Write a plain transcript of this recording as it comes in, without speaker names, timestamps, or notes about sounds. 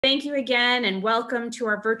Thank you again, and welcome to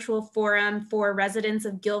our virtual forum for residents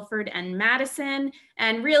of Guilford and Madison,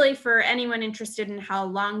 and really for anyone interested in how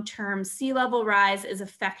long-term sea level rise is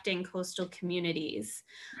affecting coastal communities.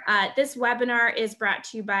 This webinar is brought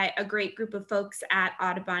to you by a great group of folks at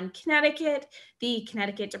Audubon, Connecticut, the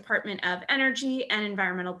Connecticut Department of Energy and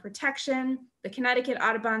Environmental Protection, the Connecticut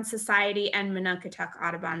Audubon Society, and Menunkatuck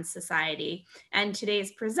Audubon Society. And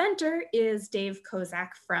today's presenter is Dave Kozak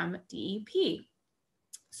from DEP.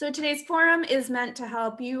 So today's forum is meant to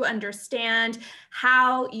help you understand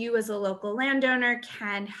how you as a local landowner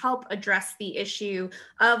can help address the issue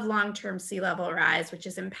of long-term sea level rise, which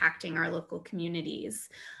is impacting our local communities.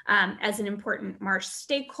 As an important marsh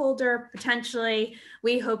stakeholder, potentially,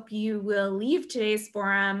 we hope you will leave today's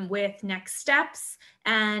forum with next steps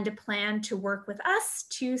and a plan to work with us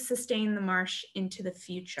to sustain the marsh into the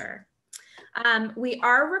future. We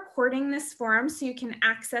are recording this forum so you can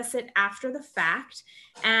access it after the fact.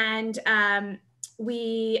 And and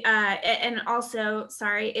also,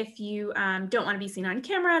 sorry, if you don't want to be seen on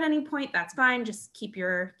camera at any point, that's fine. Just keep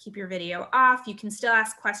your video off. You can still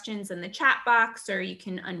ask questions in the chat box, or you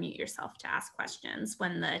can unmute yourself to ask questions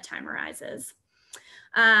when the time arises.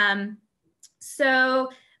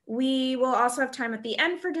 We will also have time at the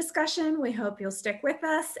end for discussion. We hope you'll stick with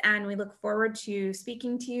us, and we look forward to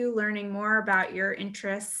speaking to you, learning more about your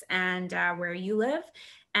interests and where you live.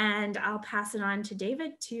 And I'll pass it on to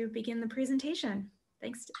David to begin the presentation.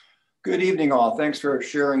 Thanks. Good evening, all. Thanks for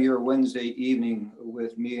sharing your Wednesday evening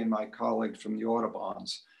with me and my colleagues from the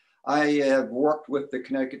Audubons. I have worked with the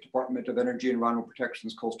Connecticut Department of Energy and Environmental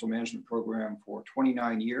Protection's Coastal Management Program for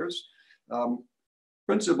 29 years,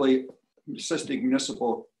 principally assisting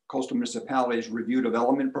coastal municipalities review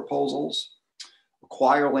development proposals,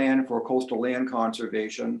 acquire land for coastal land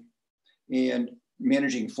conservation, and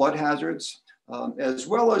managing flood hazards, as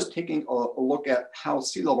well as taking a look at how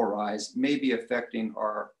sea level rise may be affecting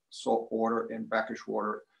our saltwater and brackish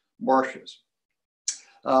water marshes.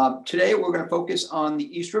 Today, we're going to focus on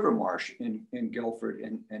the East River Marsh in Guilford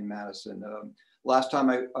and Madison. Last time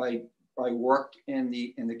I worked in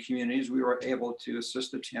the communities, we were able to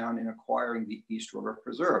assist the town in acquiring the East River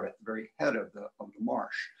Preserve at the very head of the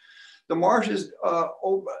marsh. The marsh is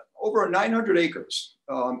over 900 acres,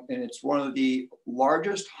 and it's one of the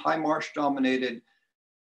largest high marsh dominated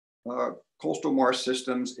coastal marsh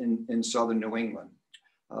systems in southern New England.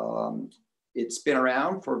 It's been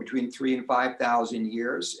around for between 3,000 and 5,000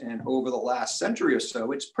 years, and over the last century or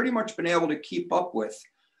so, it's pretty much been able to keep up with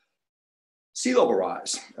sea level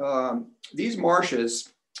rise. These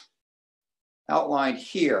marshes outlined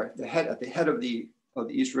here, at the head of the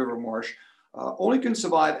East River Marsh, only can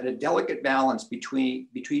survive at a delicate balance between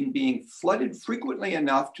being flooded frequently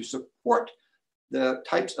enough to support the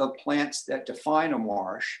types of plants that define a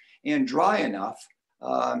marsh and dry enough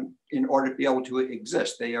in order to be able to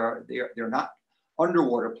exist. They're not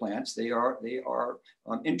underwater plants. They are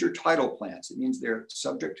intertidal plants. It means they're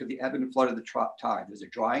subject to the ebb and flood of the tide. There's a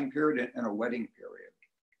drying period and a wetting period.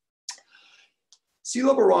 Sea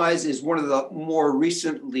level rise is one of the more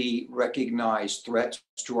recently recognized threats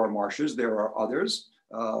to our marshes. There are others,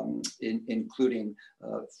 including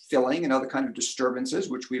filling and other kind of disturbances,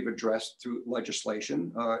 which we've addressed through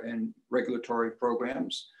legislation and regulatory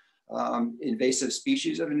programs. Invasive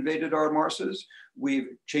species have invaded our marshes.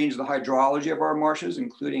 We've changed the hydrology of our marshes,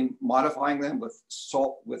 including modifying them with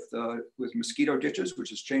mosquito ditches,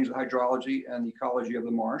 which has changed the hydrology and the ecology of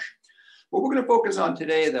the marsh. What we're going to focus on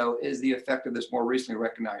today, though, is the effect of this more recently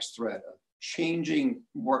recognized threat of changing,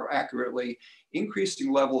 more accurately,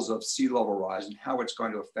 increasing levels of sea level rise and how it's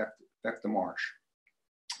going to affect the marsh.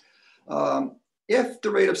 If the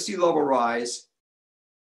rate of sea level rise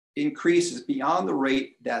increases beyond the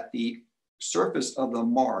rate that the surface of the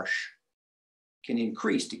marsh can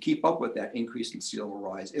increase to keep up with that increase in sea level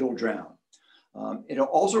rise, it'll drown. It'll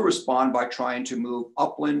also respond by trying to move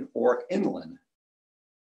upland or inland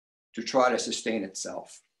to try to sustain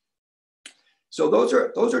itself. So those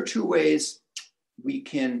are two ways we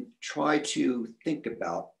can try to think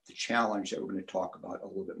about the challenge that we're going to talk about a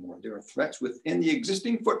little bit more. There are threats within the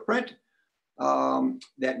existing footprint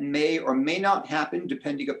that may or may not happen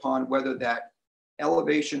depending upon whether that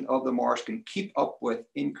elevation of the marsh can keep up with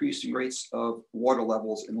increasing rates of water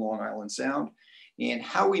levels in Long Island Sound, and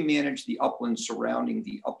how we manage the upland surrounding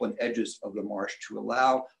the upland edges of the marsh to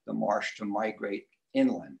allow the marsh to migrate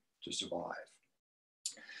inland to survive.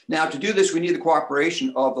 Now, to do this, we need the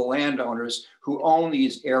cooperation of the landowners who own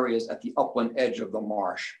these areas at the upland edge of the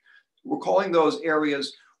marsh. We're calling those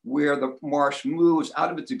areas where the marsh moves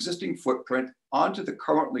out of its existing footprint onto the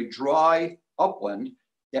currently dry upland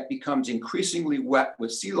that becomes increasingly wet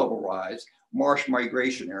with sea level rise, marsh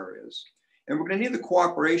migration areas. And we're going to need the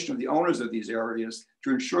cooperation of the owners of these areas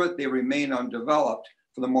to ensure that they remain undeveloped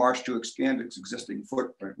for the marsh to expand its existing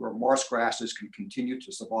footprint, where marsh grasses can continue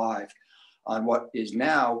to survive on what is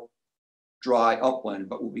now dry upland,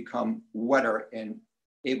 but will become wetter and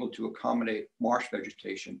able to accommodate marsh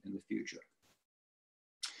vegetation in the future.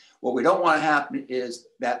 What we don't want to happen is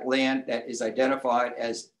that land that is identified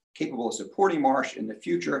as capable of supporting marsh in the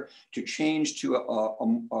future to change to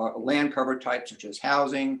a land cover type such as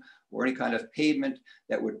housing or any kind of pavement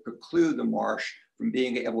that would preclude the marsh from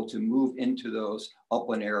being able to move into those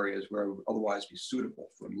upland areas where it would otherwise be suitable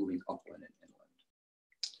for moving upland and inland.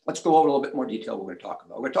 Let's go over a little bit more detail what we're going to talk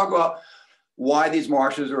about. We're going to talk about why these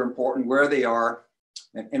marshes are important, where they are,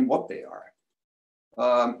 and what they are.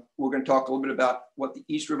 We're going to talk a little bit about what the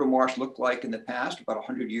East River Marsh looked like in the past, about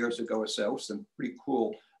 100 years ago or so, some pretty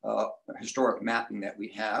cool historic mapping that we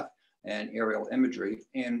have and aerial imagery,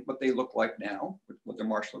 and what they look like now, what the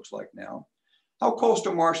marsh looks like now. How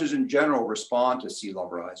coastal marshes in general respond to sea level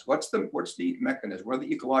rise. What's the mechanism? What are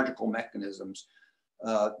the ecological mechanisms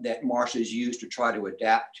that marshes use to try to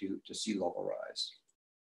adapt to sea level rise?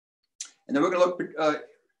 And then we're going to look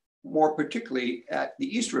more particularly at the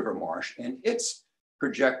East River Marsh and its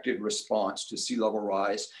projected response to sea level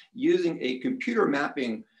rise using a computer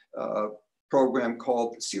mapping program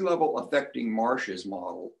called Sea Level Affecting Marshes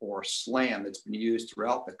Model, or SLAM, that's been used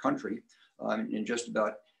throughout the country in just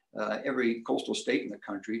about every coastal state in the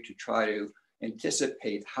country to try to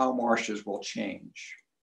anticipate how marshes will change.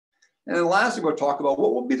 And then lastly, we'll talk about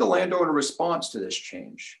what will be the landowner response to this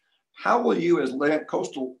change. How will you as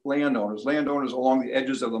coastal landowners along the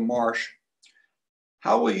edges of the marsh,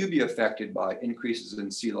 how will you be affected by increases in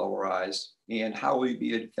sea level rise? And how will you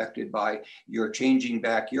be affected by your changing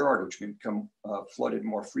backyard, which may become flooded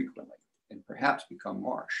more frequently and perhaps become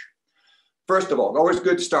marsh? First of all, always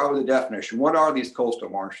good to start with a definition. What are these coastal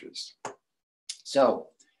marshes? So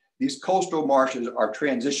these coastal marshes are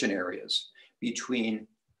transition areas between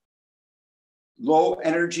low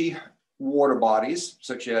energy water bodies,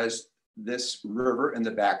 such as this river in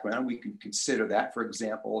the background. We can consider that, for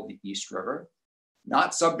example, the East River.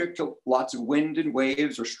 Not subject to lots of wind and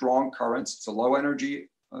waves or strong currents. It's a low energy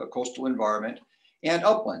coastal environment. And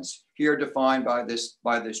uplands, here defined by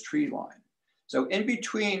this tree line. So in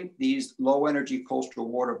between these low energy coastal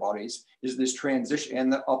water bodies is this transition,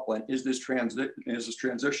 and the upland is this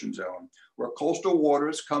transition zone where coastal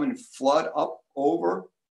waters come and flood up over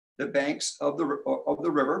the banks of the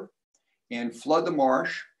river and flood the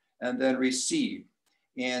marsh and then recede,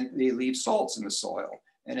 and they leave salts in the soil.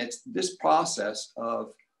 And it's this process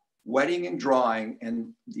of wetting and drying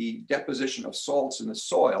and the deposition of salts in the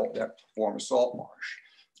soil that form a salt marsh.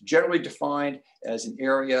 Generally defined as an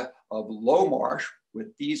area of low marsh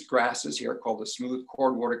with these grasses here called the smooth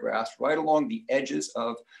cordwater grass right along the edges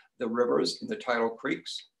of the rivers and the tidal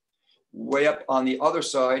creeks. Way up on the other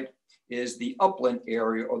side is the upland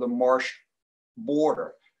area or the marsh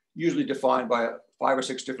border, usually defined by 5 or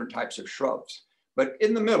 6 different types of shrubs. But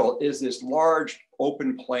in the middle is this large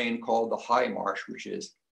open plain called the high marsh, which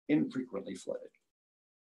is infrequently flooded.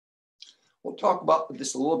 We'll talk about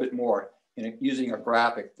this a little bit more using a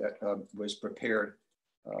graphic that was prepared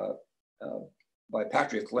by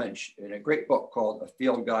Patrick Lynch in a great book called A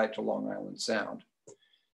Field Guide to Long Island Sound.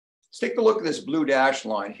 Let's take a look at this blue dash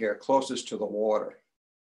line here closest to the water.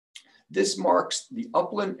 This marks the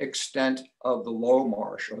upland extent of the low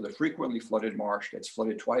marsh, or the frequently flooded marsh that's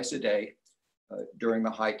flooded twice a day during the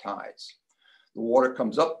high tides. The water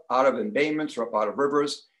comes up out of embayments or up out of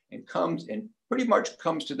rivers and pretty much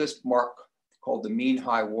comes to this mark called the mean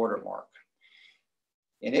high water mark.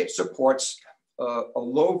 And it supports a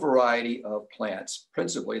low variety of plants,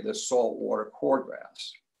 principally the saltwater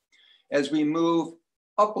cordgrass. As we move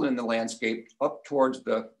upland the landscape up towards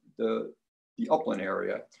the upland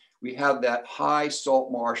area, we have that high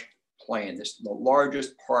salt marsh plain, the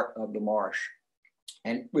largest part of the marsh.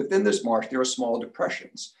 And within this marsh, there are small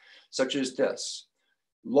depressions, such as this.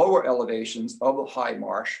 Lower elevations of the high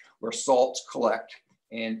marsh where salts collect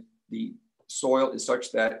and the soil is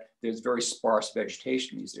such that there's very sparse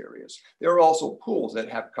vegetation in these areas. There are also pools that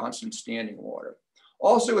have constant standing water.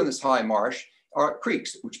 Also in this high marsh are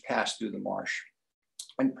creeks which pass through the marsh.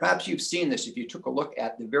 And perhaps you've seen this if you took a look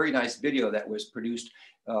at the very nice video that was produced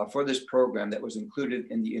for this program that was included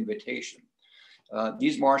in the invitation.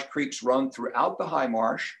 These marsh creeks run throughout the high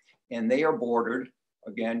marsh, and they are bordered,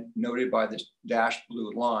 again, noted by this dashed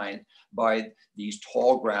blue line, by these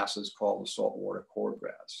tall grasses called the saltwater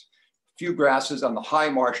cordgrass. A few grasses on the high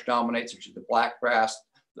marsh dominate, such as the blackgrass,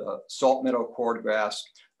 the salt meadow cordgrass,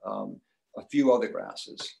 a few other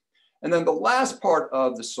grasses. And then the last part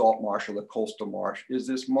of the salt marsh or the coastal marsh is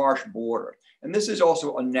this marsh border. And this is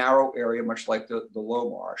also a narrow area, much like the low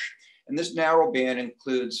marsh. And this narrow band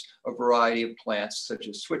includes a variety of plants such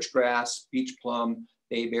as switchgrass, beach plum,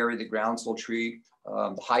 bayberry, the groundsel tree,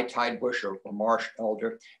 the high tide bush or marsh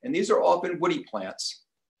elder. And these are often woody plants,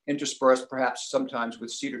 interspersed perhaps sometimes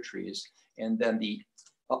with cedar trees. And then the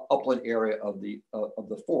upland area of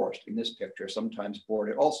the forest in this picture, sometimes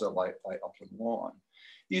bordered also by upland lawn.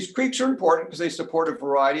 These creeks are important because they support a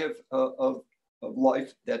variety of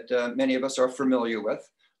life that many of us are familiar with.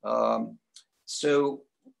 So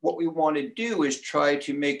what we want to do is try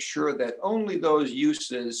to make sure that only those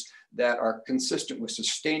uses that are consistent with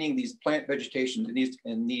sustaining these plant vegetation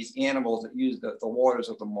and these animals that use the waters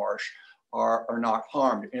of the marsh are not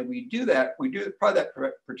harmed. And we do that, we do part of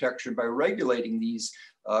that protection by regulating these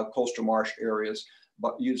coastal marsh areas,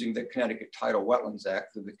 but using the Connecticut Tidal Wetlands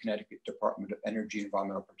Act through the Connecticut Department of Energy and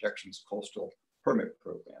Environmental Protection's coastal permit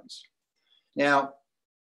programs. Now,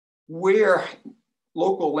 where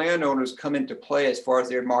local landowners come into play as far as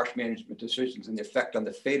their marsh management decisions and the effect on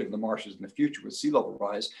the fate of the marshes in the future with sea level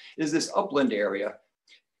rise is this upland area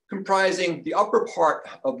comprising the upper part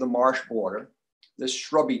of the marsh border, this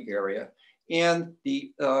shrubby area, and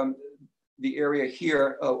the area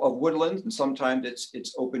here of woodlands, and sometimes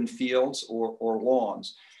it's open fields or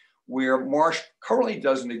lawns, where marsh currently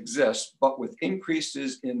doesn't exist, but with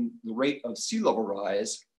increases in the rate of sea level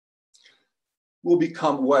rise, will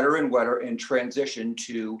become wetter and wetter and transition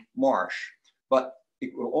to marsh. But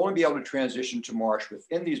it will only be able to transition to marsh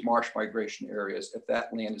within these marsh migration areas if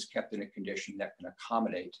that land is kept in a condition that can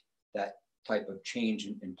accommodate that type of change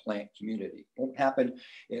in plant community. It won't happen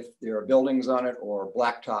if there are buildings on it or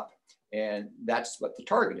blacktop, and that's what the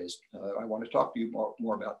target is. I want to talk to you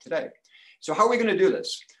more about today. So how are we going to do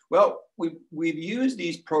this? Well, we've used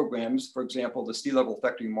these programs, for example, the sea level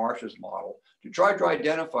affecting marshes model, to try to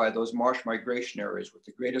identify those marsh migration areas with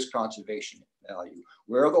the greatest conservation value.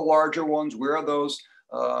 Where are the larger ones? Where are those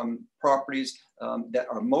properties that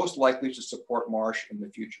are most likely to support marsh in the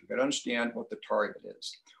future? We've got to understand what the target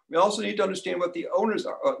is. We also need to understand what the owners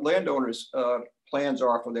are, landowners' plans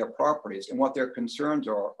are for their properties and what their concerns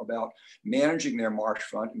are about managing their marsh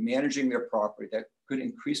front, managing their property that could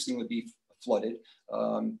increasingly be flooded,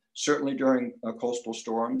 certainly during coastal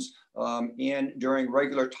storms and during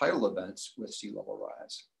regular tidal events with sea level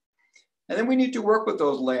rise. And then we need to work with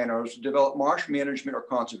those landowners to develop marsh management or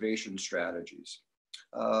conservation strategies.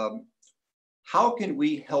 How can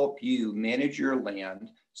we help you manage your land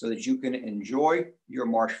so that you can enjoy your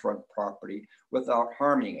marshfront property without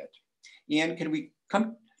harming it? And can we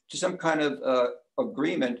come to some kind of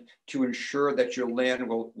agreement to ensure that your land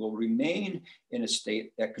will remain in a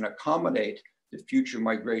state that can accommodate the future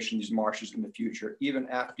migration of these marshes in the future, even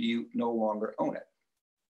after you no longer own it?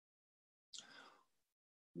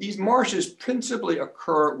 These marshes principally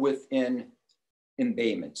occur within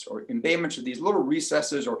embayments, or embayments are these little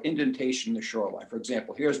recesses or indentation in the shoreline. For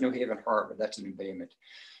example, here's New Haven Harbor, that's an embayment.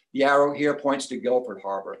 The arrow here points to Guilford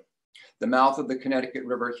Harbor. The mouth of the Connecticut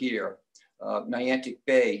River here, Niantic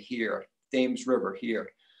Bay here, Thames River here.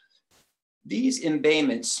 These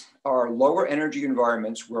embayments are lower energy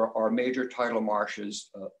environments where our major tidal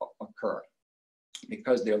marshes occur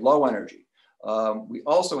because they're low energy. We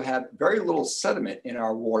also have very little sediment in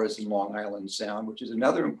our waters in Long Island Sound, which is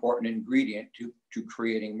another important ingredient to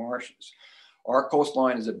creating marshes. Our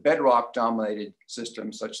coastline is a bedrock dominated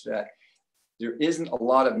system such that there isn't a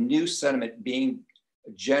lot of new sediment being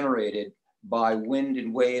generated by wind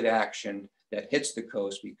and wave action that hits the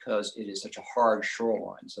coast because it is such a hard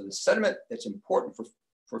shoreline. So the sediment that's important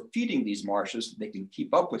for feeding these marshes so they can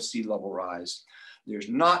keep up with sea level rise, there's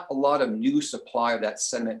not a lot of new supply of that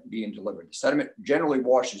sediment being delivered. The sediment generally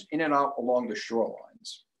washes in and out along the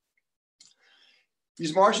shorelines.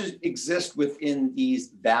 These marshes exist within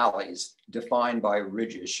these valleys defined by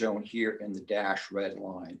ridges shown here in the dashed red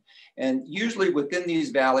line. And usually within these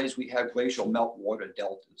valleys, we have glacial meltwater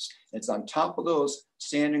deltas. It's on top of those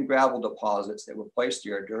sand and gravel deposits that were placed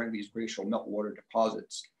here during these glacial meltwater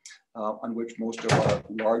deposits on which most of our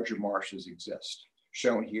larger marshes exist,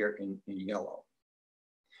 shown here in yellow.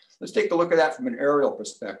 Let's take a look at that from an aerial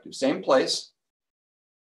perspective. Same place.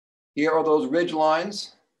 Here are those ridge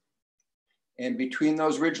lines. And between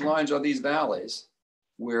those ridge lines are these valleys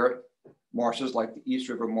where marshes like the East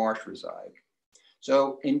River Marsh reside.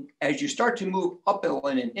 So as you start to move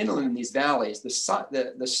upland and inland in these valleys, the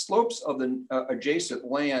slopes of the adjacent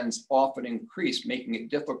lands often increase, making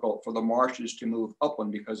it difficult for the marshes to move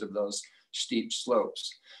upland because of those steep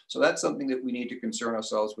slopes. So that's something that we need to concern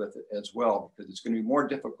ourselves with as well, because it's going to be more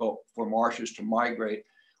difficult for marshes to migrate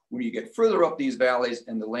when you get further up these valleys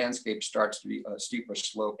and the landscape starts to be a steeper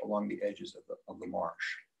slope along the edges of the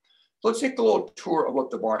marsh. So let's take a little tour of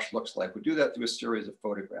what the marsh looks like. We'll do that through a series of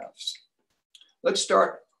photographs. Let's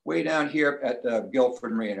start way down here at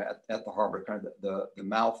Guilford Marina at the harbor, kind of the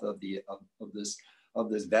mouth of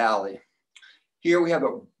this valley. Here we have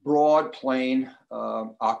a broad plain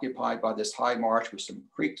occupied by this high marsh with some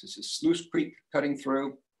creeks. This is Sluice Creek cutting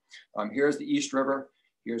through. Here's the East River.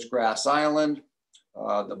 Here's Grass Island,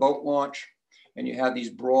 the boat launch, and you have these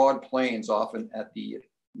broad plains often at the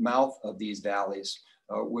mouth of these valleys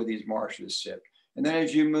where these marshes sit. And then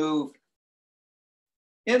as you move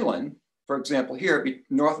inland, for example, here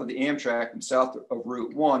north of the Amtrak and south of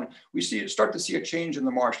Route 1, we start to see a change in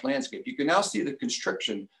the marsh landscape. You can now see the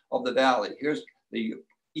constriction of the valley. Here's the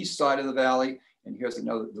east side of the valley, and here's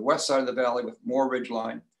the west side of the valley with more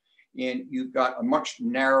ridgeline. And you've got a much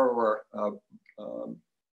narrower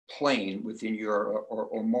plain within your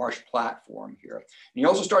or marsh platform here. And you're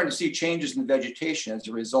also starting to see changes in the vegetation as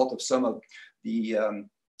a result of some of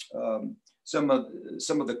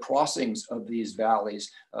the crossings of these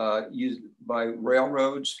valleys used by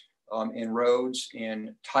railroads and roads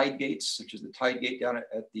and tide gates, such as the tide gate down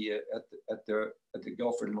at the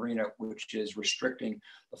Guilford Marina, which is restricting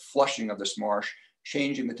the flushing of this marsh,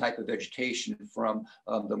 changing the type of vegetation from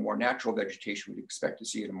the more natural vegetation we'd expect to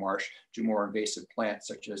see in a marsh to more invasive plants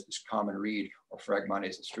such as this common reed or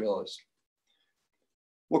Phragmites australis.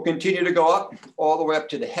 We'll continue to go up all the way up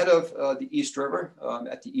to the head of the East River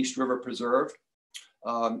at the East River Preserve.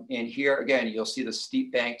 And here again, you'll see the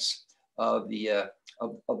steep banks of the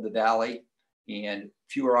valley and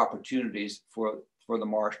fewer opportunities for the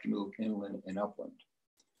marsh to move inland and upland.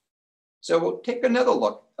 So we'll take another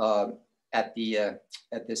look at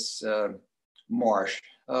this marsh.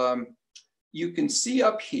 You can see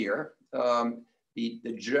up here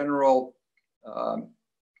the general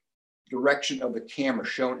direction of the camera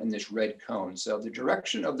shown in this red cone. So the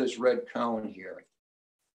direction of this red cone here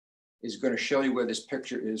is going to show you where this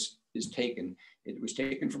picture is taken. It was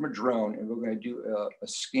taken from a drone, and we're going to do a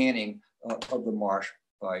scanning of the marsh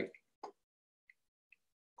by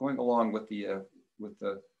going along with the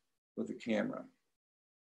camera.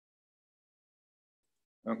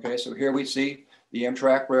 Okay, so here we see the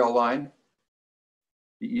Amtrak rail line,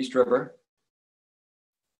 the East River.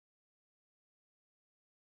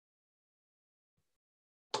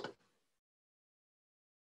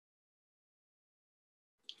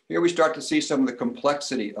 Here we start to see some of the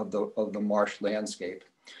complexity of the marsh landscape.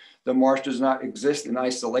 The marsh does not exist in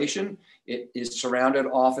isolation. It is surrounded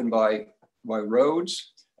often by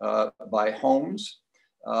roads, by homes.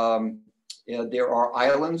 There are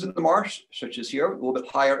islands in the marsh, such as here, a little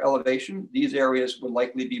bit higher elevation. These areas would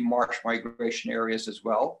likely be marsh migration areas as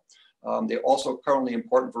well. They're also currently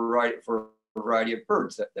important for a variety of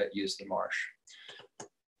birds that use the marsh.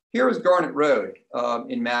 Here is Garnet Road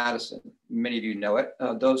in Madison. Many of you know it.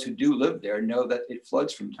 Those who do live there know that it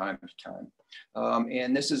floods from time to time.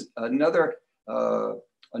 And this is another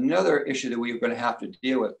issue that we're going to have to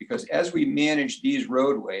deal with, because as we manage these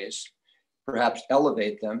roadways, perhaps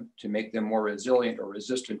elevate them to make them more resilient or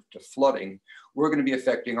resistant to flooding, we're going to be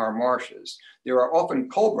affecting our marshes. There are often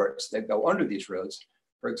culverts that go under these roads.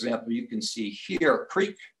 For example, you can see here a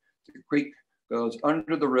creek. The creek goes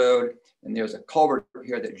under the road, and there's a culvert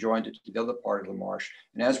here that joins it to the other part of the marsh.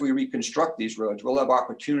 And as we reconstruct these roads, we'll have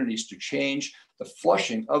opportunities to change the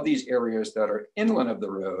flushing of these areas that are inland of the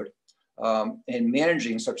road, and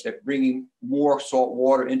managing such that bringing more salt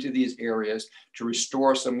water into these areas to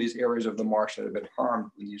restore some of these areas of the marsh that have been harmed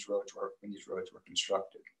when these roads were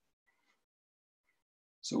constructed.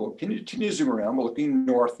 So we'll continue to zoom around. We're looking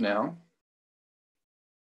north now.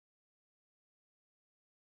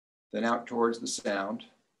 Then out towards the Sound.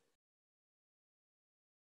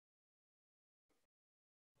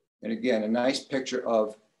 And again, a nice picture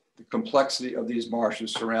of the complexity of these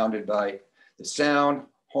marshes surrounded by the Sound,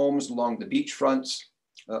 homes along the beach fronts,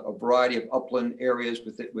 a variety of upland areas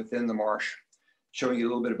within the marsh, showing you a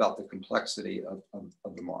little bit about the complexity of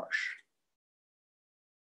the marsh.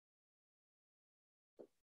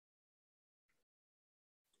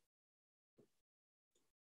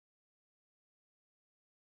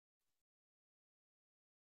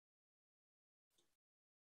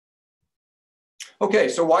 Okay,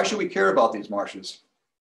 so why should we care about these marshes?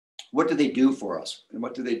 What do they do for us? And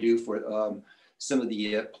what do they do for some of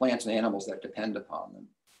the plants and animals that depend upon them?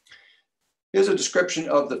 Here's a description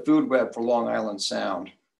of the food web for Long Island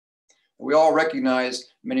Sound. We all recognize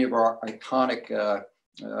many of our iconic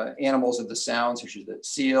animals of the Sound, such as the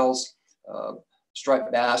seals,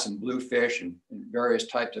 striped bass and bluefish and various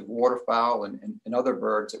types of waterfowl and other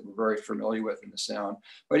birds that we're very familiar with in the Sound.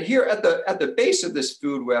 But here at the base of this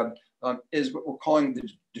food web is what we're calling the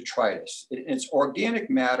detritus. It's organic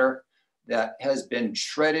matter that has been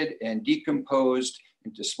shredded and decomposed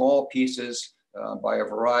into small pieces by a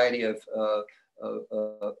variety of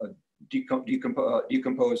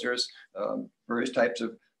decomposers, various types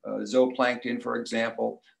of zooplankton, for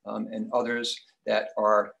example, and others that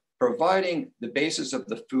are providing the basis of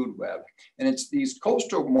the food web. And it's these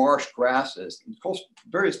coastal marsh grasses,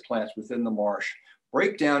 various plants within the marsh,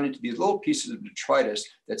 break down into these little pieces of detritus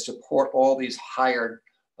that support all these higher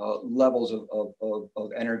levels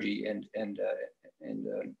of energy and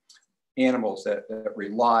animals that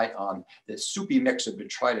rely on this soupy mix of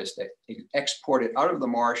detritus that is exported out of the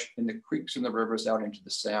marsh in the creeks and the rivers out into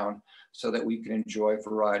the Sound, so that we can enjoy a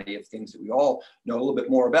variety of things that we all know a little bit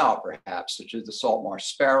more about, perhaps, such as the salt marsh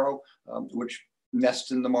sparrow, which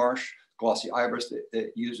nests in the marsh, glossy ibis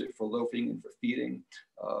that use it for loafing and for feeding,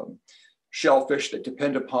 shellfish that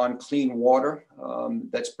depend upon clean water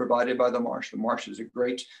that's provided by the marsh. The marsh is a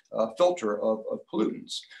great filter of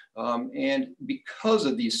pollutants. And because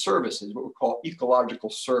of these services, what we call ecological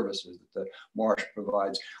services that the marsh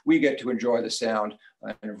provides, we get to enjoy the Sound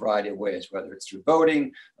in a variety of ways, whether it's through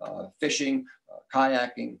boating, fishing,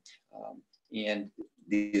 kayaking, and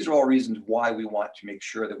these are all reasons why we want to make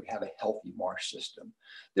sure that we have a healthy marsh system.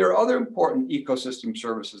 There are other important ecosystem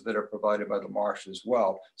services that are provided by the marsh as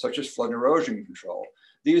well, such as flood and erosion control.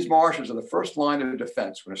 These marshes are the first line of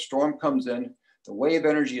defense. When a storm comes in, the wave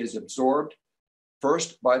energy is absorbed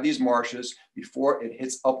first by these marshes before it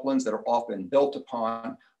hits uplands that are often built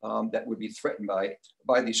upon that would be threatened by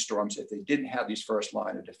these storms if they didn't have these first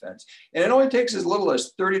line of defense. And it only takes as little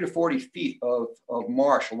as 30 to 40 feet of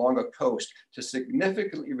marsh along a coast to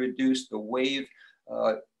significantly reduce the wave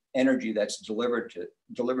energy that's delivered to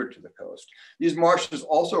the coast. These marshes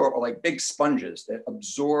also are like big sponges that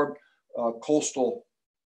absorb coastal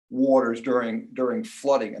waters during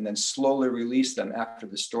flooding and then slowly release them after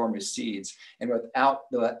the storm recedes. And without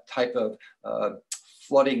that type of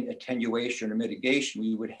flooding attenuation or mitigation,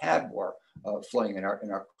 we would have more flooding in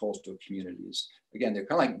our coastal communities. Again, they're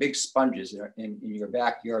kind of like big sponges in your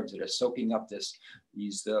backyards that are soaking up these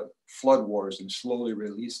flood waters and slowly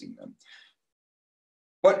releasing them.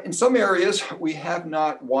 But in some areas, we have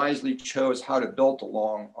not wisely chose how to build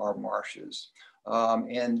along our marshes.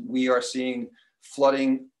 And we are seeing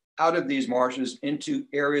flooding out of these marshes into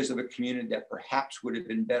areas of a community that perhaps would have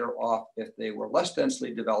been better off if they were less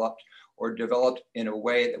densely developed or developed in a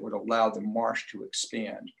way that would allow the marsh to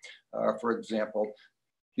expand. For example,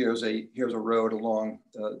 here's a road along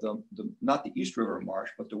not the East River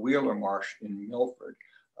Marsh, but the Wheeler Marsh in Milford,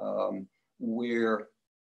 where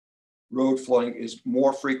road flooding is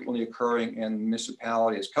more frequently occurring, and the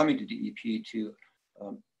municipality is coming to DEP to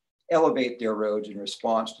elevate their roads in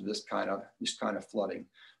response to this kind of flooding.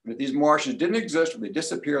 But if these marshes didn't exist, or they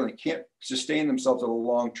disappear and they can't sustain themselves over the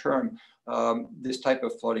long term, this type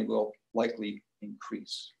of flooding will likely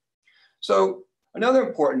increase. So another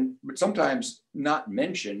important, but sometimes not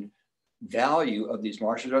mentioned, value of these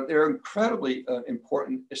marshes are they're incredibly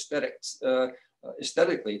important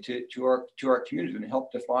aesthetically to our community and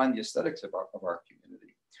help define the aesthetics of our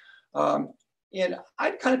community. And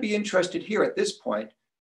I'd kind of be interested here at this point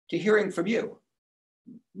to hearing from you.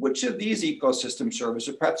 Which of these ecosystem services,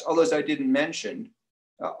 or perhaps others I didn't mention,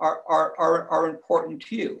 are important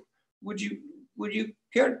to you? Would you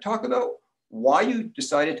care to talk about why you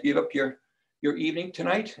decided to give up your evening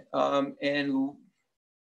tonight and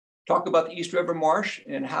talk about the East River Marsh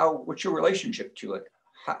and what's your relationship to it?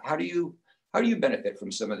 How do you benefit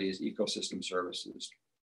from some of these ecosystem services?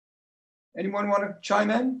 Anyone want to chime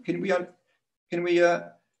in? Can we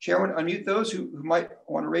Sharon, unmute those who might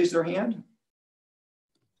want to raise their hand?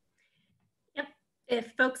 Yep.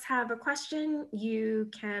 If folks have a question, you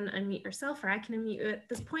can unmute yourself, or I can unmute you at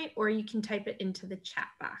this point, or you can type it into the chat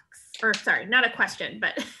box. Or sorry, not a question,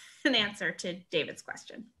 but an answer to David's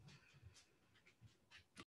question.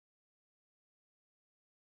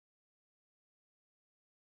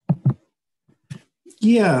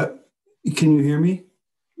 Yeah, can you hear me?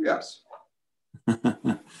 Yes.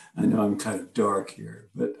 I know I'm kind of dark here,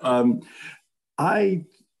 but I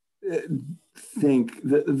think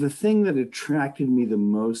the thing that attracted me the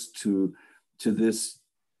most to this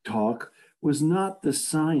talk was not the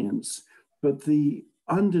science, but the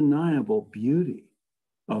undeniable beauty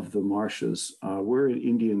of the marshes. We're in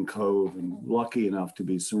Indian Cove and lucky enough to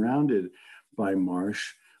be surrounded by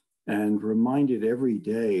marsh, and reminded every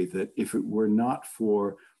day that if it were not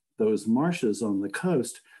for those marshes on the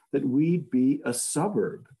coast, that we'd be a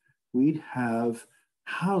suburb we'd have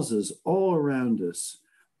houses all around us.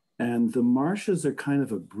 And the marshes are kind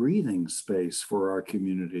of a breathing space for our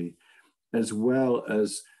community, as well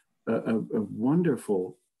as a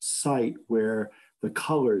wonderful site where the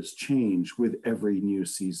colors change with every new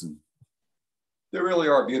season. They really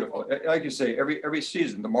are beautiful. Like you say, every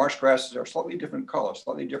season, the marsh grasses are slightly different colors,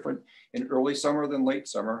 slightly different in early summer than late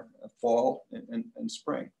summer, fall and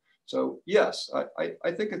spring. So yes,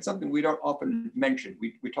 I think it's something we don't often mention.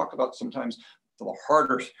 We talk about sometimes the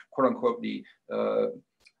harder, quote unquote, the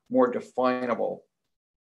more definable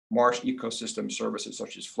marsh ecosystem services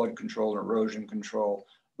such as flood control and erosion control.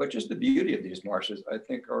 But just the beauty of these marshes, I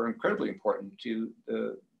think, are incredibly important to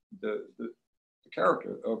the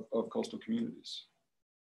character of coastal communities.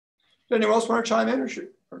 Does anyone else want to chime in, or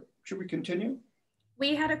should we continue?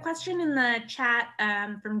 We had a question in the chat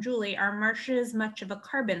from Julie. Are marshes much of a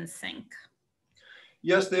carbon sink?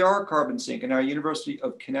 Yes, they are a carbon sink, and our University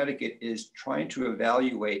of Connecticut is trying to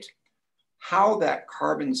evaluate how that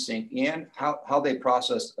carbon sink and how they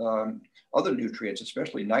process other nutrients,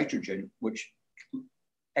 especially nitrogen, which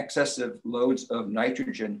excessive loads of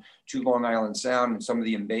nitrogen to Long Island Sound and some of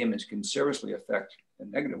the embayments can seriously affect, in a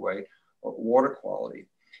negative way, water quality.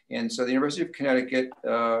 And so the University of Connecticut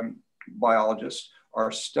biologists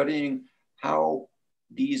are studying how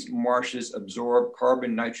these marshes absorb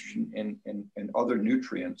carbon, nitrogen, and other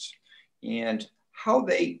nutrients, and how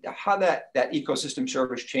that ecosystem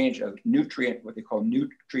service change of nutrient, what they call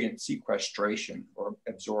nutrient sequestration or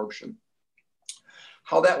absorption,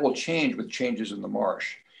 how that will change with changes in the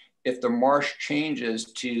marsh. If the marsh changes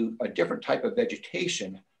to a different type of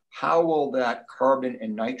vegetation, how will that carbon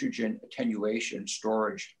and nitrogen attenuation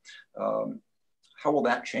storage, how will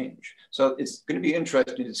that change? So it's going to be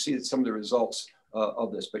interesting to see some of the results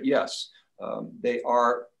of this. But yes, they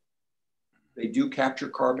do capture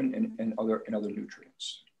carbon and other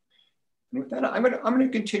nutrients. And with that, I'm going to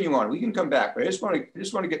continue on. We can come back, but I just want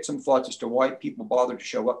to get some thoughts as to why people bothered to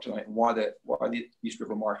show up tonight and why the East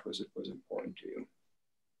River Marsh was important to you.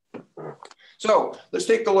 So let's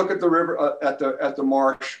take a look at the river, at the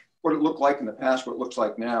marsh, what it looked like in the past, what it looks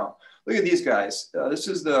like now. Look at these guys. This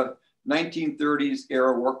is the 1930s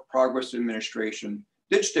era Work Progress Administration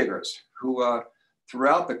ditch diggers who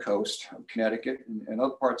throughout the coast of Connecticut and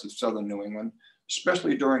other parts of southern New England,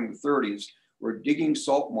 especially during the 30s, were digging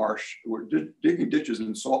digging ditches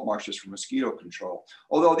in salt marshes for mosquito control.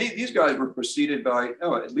 Although these guys were preceded by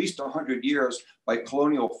at least 100 years by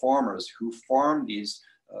colonial farmers who farmed these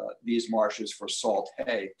marshes for salt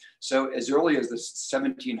hay. So as early as the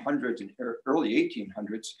 1700s and early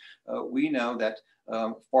 1800s, we know that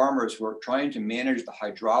farmers were trying to manage the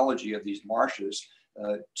hydrology of these marshes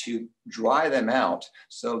to dry them out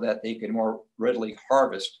so that they could more readily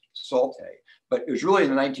harvest salt hay. But it was really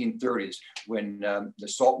in the 1930s when the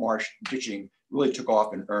salt marsh ditching really took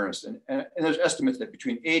off in earnest. And there's estimates that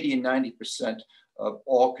between 80 and 90% of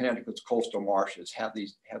all Connecticut's coastal marshes have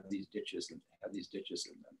these ditches in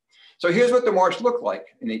them. So here's what the marsh looked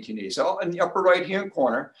like in 1880. So in the upper right-hand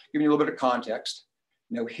corner, giving you a little bit of context.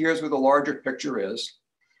 Here's where the larger picture is.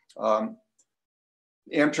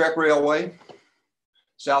 Amtrak Railway,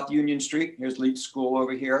 South Union Street. Here's Leeds School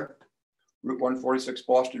over here. Route 146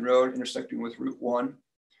 Boston Road intersecting with Route 1.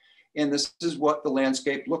 And this is what the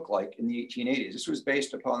landscape looked like in the 1880s. This was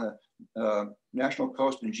based upon the National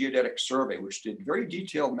Coast and Geodetic Survey, which did very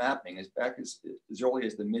detailed mapping as early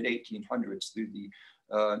as the mid-1800s through the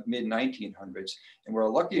mid-1900s. And we're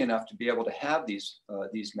lucky enough to be able to have these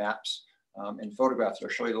maps and photographs that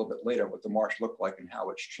I'll show you a little bit later what the marsh looked like and how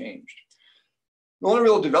it's changed. The only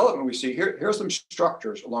real development we see here's some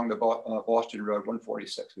structures along the Boston Road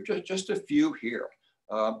 146. There's just a few here.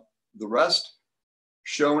 The rest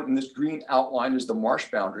shown in this green outline is the marsh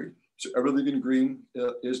boundary. So everything in green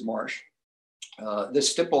is marsh.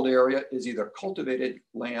 This stippled area is either cultivated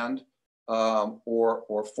land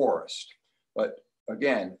or forest. But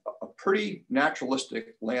again, a pretty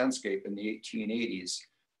naturalistic landscape in the 1880s.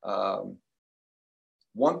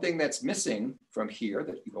 One thing that's missing from here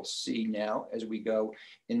that you'll see now as we go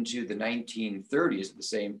into the 1930s, the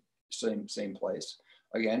same place.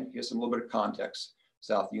 Again, here's some little bit of context.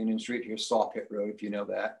 South Union Street, here's Sawpit Road, if you know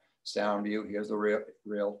that. Soundview, here's the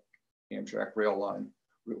Amtrak rail line,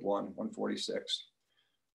 Route 1, 146.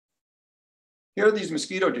 Here are these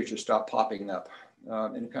mosquito ditches stop popping up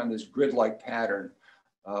in kind of this grid-like pattern.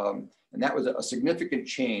 And that was a significant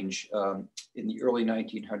change in the early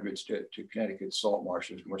 1900s to Connecticut's salt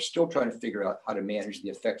marshes. And we're still trying to figure out how to manage the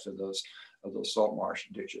effects of those salt marsh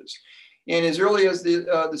ditches. And as early as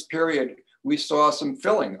this period, we saw some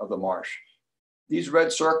filling of the marsh. These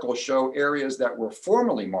red circles show areas that were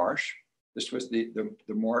formerly marsh, This was the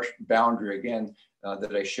marsh boundary again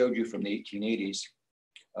that I showed you from the 1880s.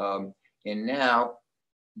 And now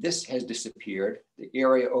this has disappeared. The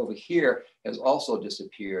area over here has also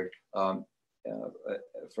disappeared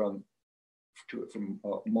from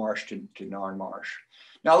marsh to non-marsh.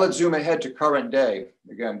 Now let's zoom ahead to current day.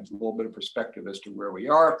 Again, a little bit of perspective as to where we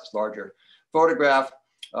are. This larger photograph.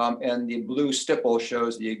 And the blue stipple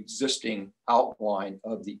shows the existing outline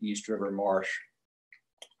of the East River Marsh.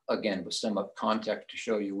 Again, with some context to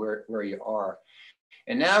show you where you are.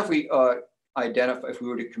 And now if we if we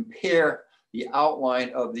were to compare the outline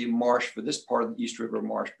of the marsh for this part of the East River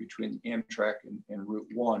Marsh between Amtrak and Route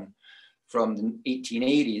 1 from the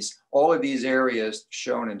 1880s, all of these areas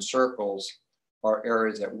shown in circles are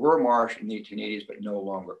areas that were marsh in the 1880s, but no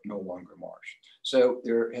longer marsh. So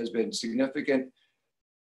there has been significant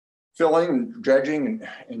filling and dredging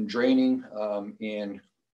and draining and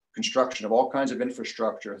construction of all kinds of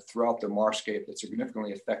infrastructure throughout the marscape that's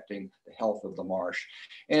significantly affecting the health of the marsh.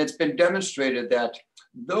 And it's been demonstrated that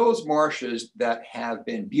those marshes that have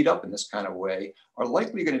been beat up in this kind of way are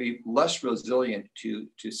likely going to be less resilient to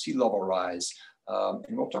sea level rise.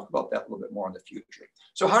 And we'll talk about that a little bit more in the future.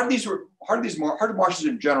 So how do marshes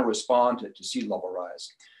in general respond to sea level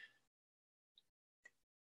rise?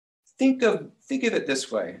 Think of it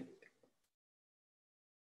this way.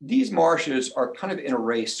 These marshes are kind of in a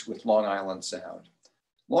race with Long Island Sound.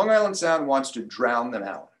 Long Island Sound wants to drown them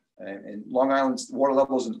out. And Long Island's water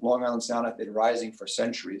levels in Long Island Sound have been rising for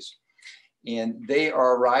centuries. And they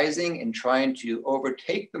are rising and trying to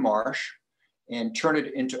overtake the marsh and turn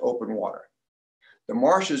it into open water. The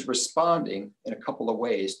marsh is responding in a couple of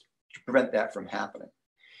ways to prevent that from happening.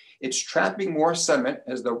 It's trapping more sediment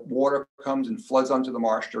as the water comes and floods onto the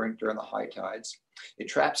marsh during the high tides. It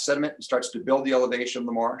traps sediment and starts to build the elevation of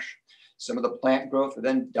the marsh. Some of the plant growth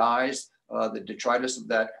then dies. The detritus of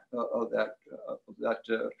that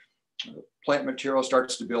plant material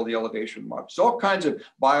starts to build the elevation of the marsh. So all kinds of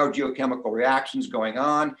biogeochemical reactions going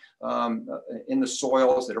on in the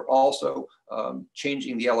soils that are also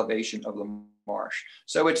changing the elevation of the marsh.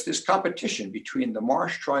 So it's this competition between the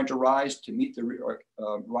marsh trying to rise to meet the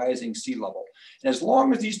rising sea level. And as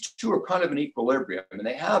long as these two are kind of in equilibrium, and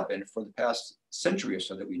they have been for the past century or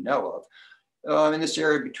so that we know of, in this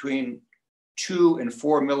area between 2 and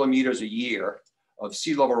 4 millimeters a year of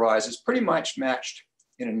sea level rise is pretty much matched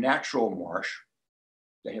in a natural marsh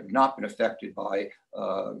that have not been affected by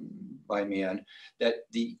man, that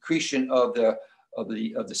the accretion of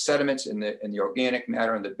the sediments and the organic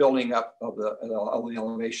matter and the building up of the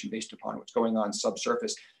elevation based upon what's going on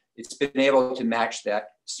subsurface, it's been able to match that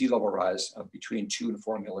sea level rise of between 2 and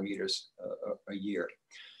 4 millimeters a year.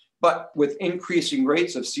 But with increasing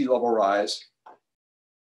rates of sea level rise,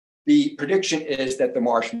 the prediction is that the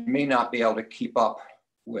marsh may not be able to keep up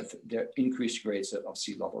with the increased rates of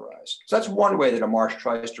sea level rise. So that's one way that a marsh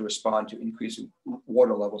tries to respond to increasing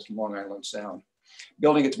water levels in Long Island Sound,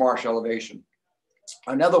 building its marsh elevation.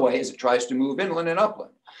 Another way is it tries to move inland and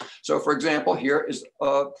upland. So for example, here is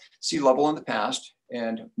sea level in the past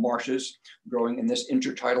and marshes growing in this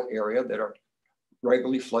intertidal area that are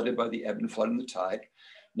regularly flooded by the ebb and flood and the tide.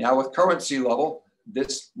 Now with current sea level,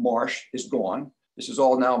 this marsh is gone. This is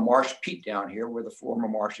all now marsh peat down here where the former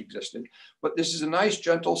marsh existed. But this is a nice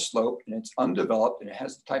gentle slope and it's undeveloped and it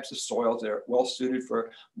has the types of soils that are well suited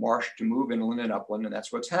for marsh to move inland and upland, and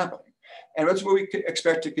that's what's happening. And that's what we could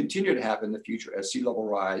expect to continue to happen in the future as sea level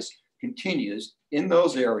rise continues in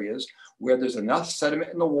those areas where there's enough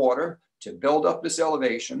sediment in the water to build up this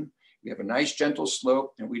elevation. We have a nice gentle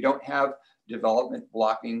slope and we don't have development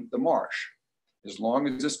blocking the marsh. As long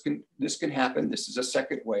as this can happen, this is a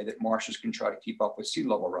second way that marshes can try to keep up with sea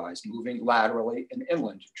level rise, moving laterally and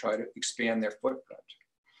inland to try to expand their footprint.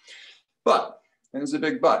 But, and there's a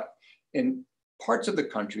big but, in parts of the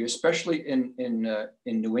country, especially in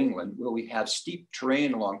New England, where we have steep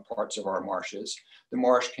terrain along parts of our marshes, the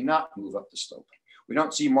marsh cannot move up the slope. We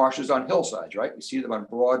don't see marshes on hillsides, right? We see them on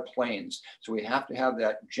broad plains. So we have to have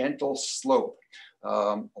that gentle slope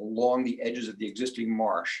along the edges of the existing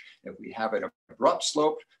marsh. If we have an abrupt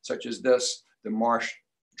slope, such as this, the marsh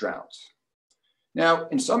drowns. Now,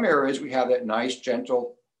 in some areas, we have that nice,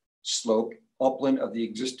 gentle slope upland of the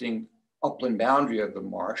existing upland boundary of the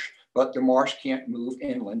marsh, but the marsh can't move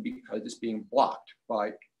inland because it's being blocked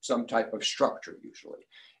by some type of structure usually.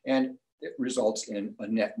 And it results in a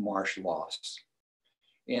net marsh loss.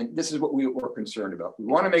 And this is what we were concerned about. We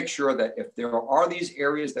want to make sure that if there are these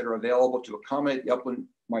areas that are available to accommodate the upland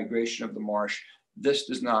migration of the marsh, this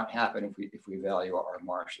does not happen if we value our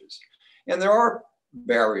marshes. And there are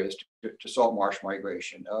barriers to salt marsh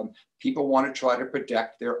migration. People want to try to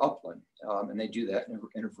protect their upland, and they do that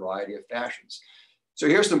in a variety of fashions. So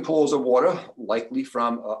here's some pools of water, likely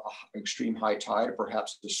from an extreme high tide or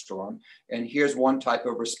perhaps a storm. And here's one type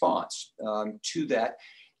of response to that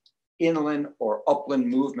inland or upland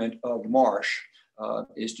movement of marsh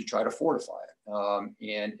is to try to fortify it.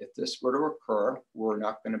 And if this were to occur, we're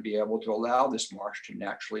not going to be able to allow this marsh to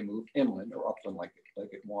naturally move inland or upland like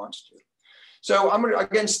it wants to. So I'm going to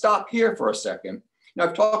again stop here for a second. Now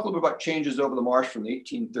I've talked a little bit about changes over the marsh from the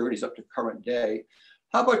 1830s up to current day.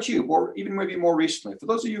 How about you, or even maybe more recently? For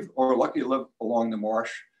those of you who are lucky to live along the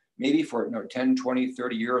marsh, maybe for 10, 20,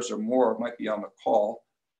 30 years or more, might be on the call.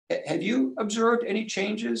 Have you observed any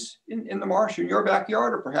changes in the marsh in your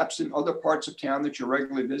backyard or perhaps in other parts of town that you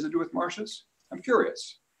regularly visited with marshes? I'm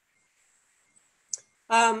curious.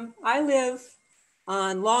 I live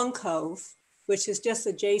on Long Cove, which is just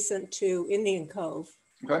adjacent to Indian Cove.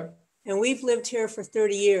 Okay. And we've lived here for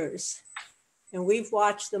 30 years. And we've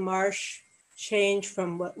watched the marsh change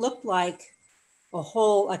from what looked like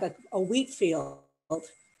a wheat field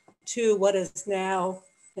to what is now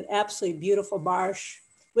an absolutely beautiful marsh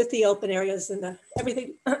with the open areas and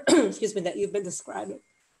everything, excuse me, that you've been describing.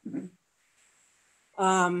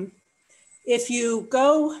 Mm-hmm. If you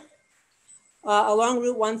go along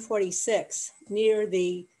Route 146 near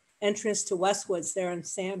the entrance to Westwoods there in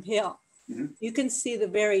Sam Hill, mm-hmm. you can see the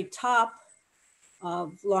very top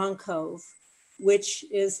of Long Cove, which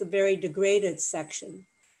is the very degraded section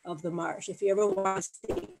of the marsh. If you ever want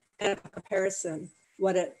to see a comparison,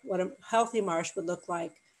 what a healthy marsh would look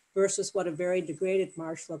like versus what a very degraded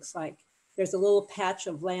marsh looks like, there's a little patch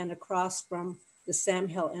of land across from the Sam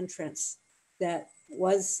Hill entrance that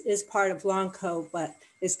is part of Long Cove, but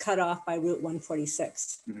is cut off by Route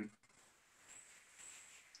 146. Mm-hmm.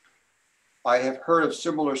 I have heard of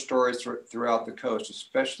similar stories throughout the coast,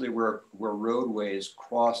 especially where roadways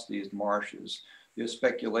cross these marshes. There's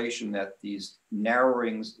speculation that these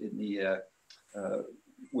narrowings in the,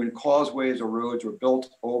 when causeways or roads were built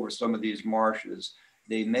over some of these marshes,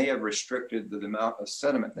 they may have restricted the amount of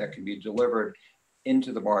sediment that can be delivered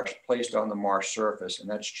into the marsh, placed on the marsh surface, and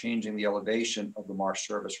that's changing the elevation of the marsh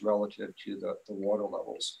surface relative to the water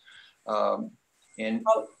levels. Go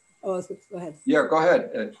ahead. Yeah, go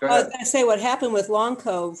ahead. Go ahead. I was going to say what happened with Long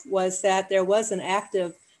Cove was that there was an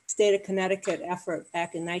active state of Connecticut effort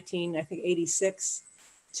back in 1986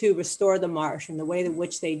 to restore the marsh. And the way in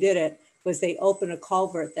which they did it was they opened a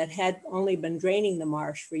culvert that had only been draining the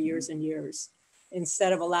marsh for years and years,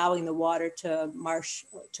 instead of allowing the water to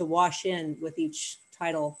wash in with each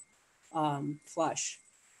tidal flush.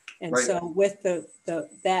 And right. So with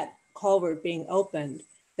that culvert being opened,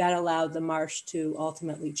 that allowed the marsh to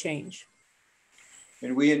ultimately change.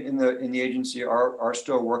 And we in the agency are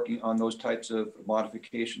still working on those types of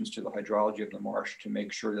modifications to the hydrology of the marsh to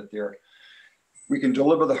make sure that we can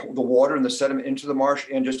deliver the water and the sediment into the marsh,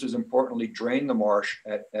 and just as importantly, drain the marsh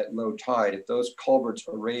at low tide. If those culverts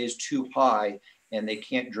are raised too high and they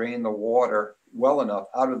can't drain the water well enough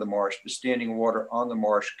out of the marsh, the standing water on the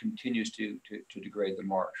marsh continues to degrade the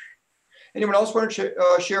marsh. Anyone else want to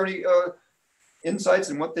share any insights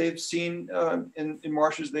in what they've seen in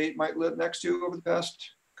marshes they might live next to over the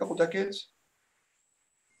past couple decades?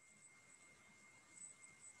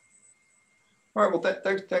 All right, well,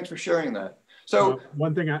 thanks for sharing that. So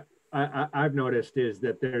one thing I've noticed is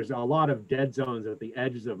that there's a lot of dead zones at the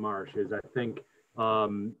edges of marshes. I think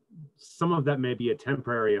some of that may be a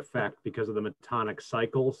temporary effect because of the metonic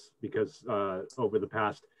cycles, because over the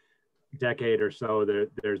past decade or so,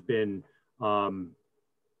 there's been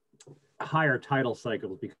higher tidal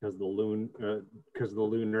cycles because of the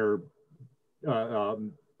lunar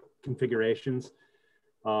configurations.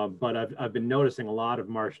 But I've been noticing a lot of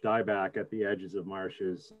marsh dieback at the edges of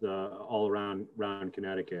marshes all around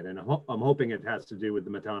Connecticut, and I'm hoping it has to do with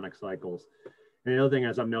the metonic cycles. And the other thing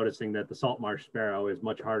is I'm noticing that the salt marsh sparrow is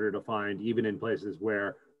much harder to find, even in places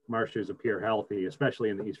where marshes appear healthy, especially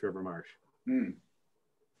in the East River Marsh.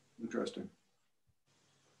 Interesting.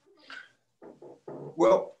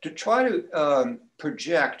 Well, to try to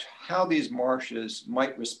project how these marshes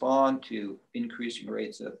might respond to increasing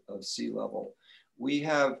rates of sea level, we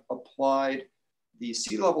have applied the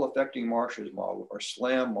sea level affecting marshes model, or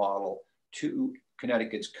SLAM model, to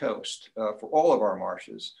Connecticut's coast for all of our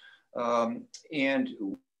marshes. And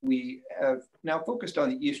we have now focused on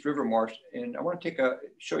the East River Marsh, and I want to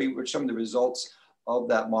show you what some of the results of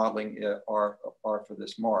that modeling are for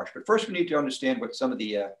this marsh. But first, we need to understand what some of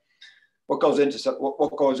the what goes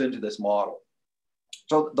into this model.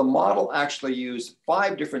 So the model actually used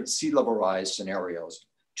 5 different sea level rise scenarios,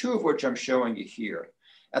 2 of which I'm showing you here.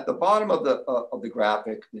 At the bottom of the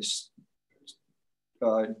graphic, this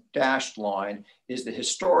dashed line is the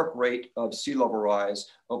historic rate of sea level rise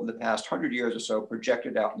over the past 100 years or so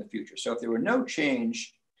projected out in the future. So if there were no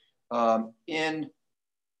change in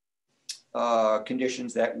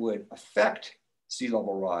conditions that would affect sea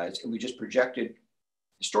level rise, and we just projected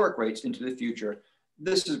historic rates into the future,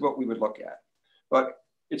 this is what we would look at. But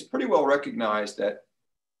it's pretty well recognized that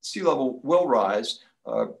sea level will rise,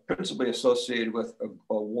 principally associated with a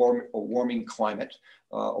warming climate,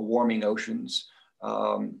 warming oceans,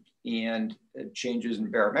 and changes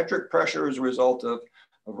in barometric pressure as a result of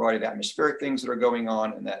a variety of atmospheric things that are going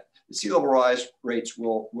on, and that the sea level rise rates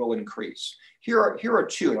will increase. Here are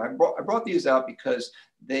two, and I brought these out because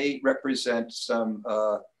they represent some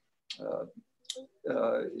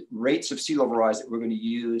rates of sea level rise that we're going to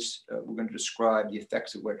use. We're going to describe the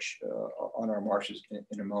effects of which on our marshes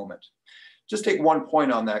in a moment. Just take one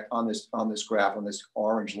point on that, on this graph, on this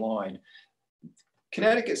orange line.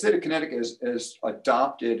 Connecticut, state of Connecticut has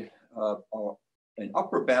adopted an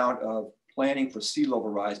upper bound of planning for sea level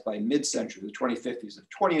rise by mid-century, the 2050s, of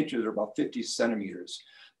 20 inches or about 50 centimeters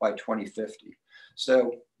by 2050.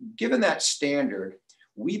 So given that standard,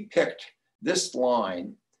 we picked this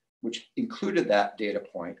line, which included that data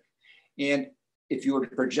point. And if you were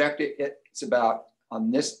to project it, it's about on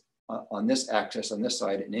this axis, on this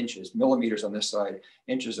side in inches, millimeters on this side,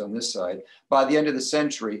 inches on this side. By the end of the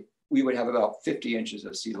century, we would have about 50 inches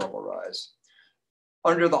of sea level rise.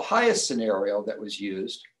 Under the highest scenario that was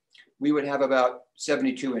used, we would have about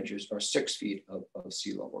 72 inches or 6 feet of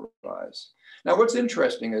sea level rise. Now, what's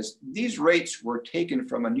interesting is these rates were taken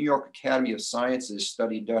from a New York Academy of Sciences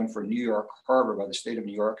study done for New York Harbor by the state of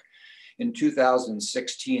New York in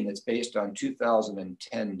 2016 that's based on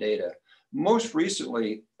 2010 data. Most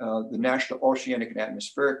recently, the National Oceanic and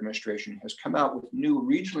Atmospheric Administration has come out with new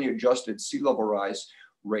regionally adjusted sea level rise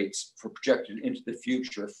rates for projected into the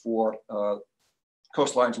future for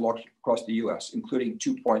coastlines across the US, including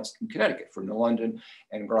 2 points in Connecticut for New London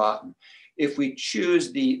and Groton. If we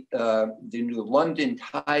choose the New London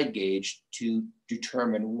tide gauge to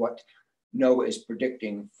determine what NOAA is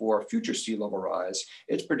predicting for future sea level rise,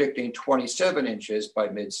 it's predicting 27 inches by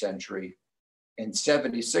mid-century and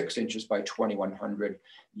 76 inches by 2100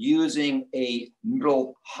 using a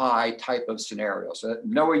middle high type of scenario. So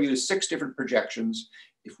NOAA used 6 different projections.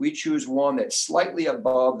 If we choose one that's slightly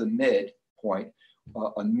above the midpoint,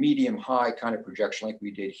 a medium high kind of projection like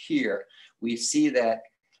we did here, we see that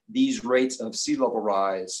these rates of sea level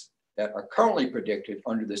rise that are currently predicted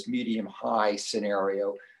under this medium high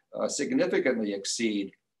scenario significantly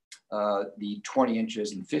exceed the 20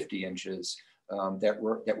 inches and 50 inches that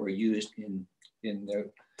were used in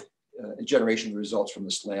the generation of results from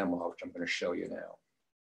the SLAM law, which I'm going to show you now.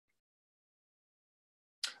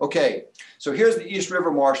 Okay, so here's the East River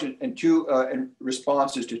Marsh and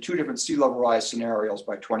responses to 2 different sea level rise scenarios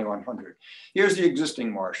by 2100. Here's the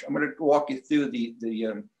existing marsh. I'm going to walk you through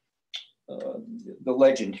the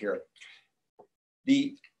legend here.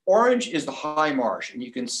 The orange is the high marsh, and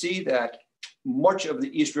you can see that much of the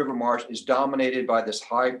East River Marsh is dominated by this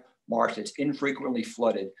high marsh that's infrequently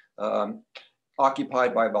flooded,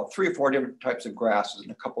 occupied by about 3 or 4 different types of grasses and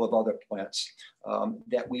a couple of other plants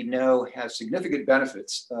that we know have significant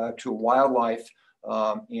benefits to wildlife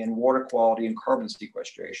and water quality and carbon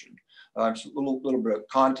sequestration. Just a little bit of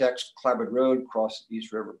context: Clabbered Road across the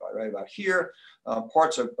East River right about here.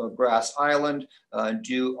 Parts of Grass Island are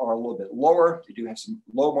a little bit lower. They do have some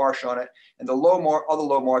low marsh on it, and the other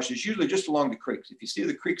low marsh is usually just along the creeks. If you see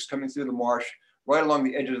the creeks coming through the marsh, right along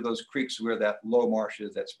the edges of those creeks where that low marsh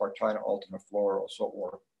is, that Spartina alterniflora or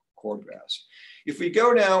saltwater cordgrass. If we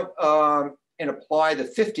go now and apply the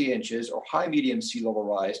 50 inches or high medium sea level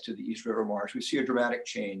rise to the East River Marsh, we see a dramatic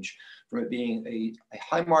change from it being a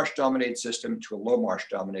high marsh dominated system to a low marsh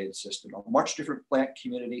dominated system, a much different plant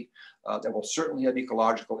community that will certainly have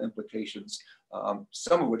ecological implications,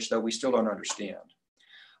 some of which though we still don't understand.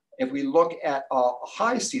 If we look at a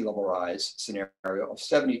high sea level rise scenario of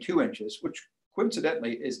 72 inches, which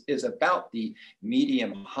coincidentally is about the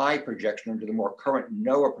medium high projection under the more current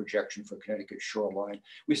NOAA projection for Connecticut shoreline,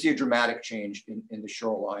 we see a dramatic change in the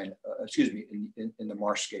shoreline, in the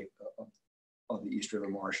marshscape of the East River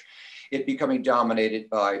Marsh. It becoming dominated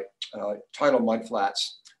by tidal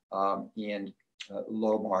mudflats and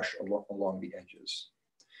low marsh along the edges.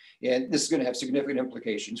 And this is going to have significant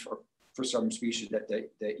implications for some species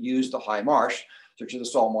that use the high marsh, such as the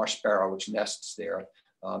salt marsh sparrow, which nests there.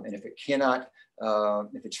 And if it cannot,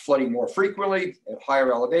 if it's flooding more frequently at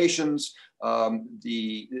higher elevations,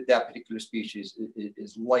 that particular species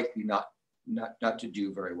is likely not to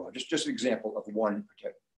do very well. Just an example of one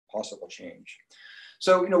possible change.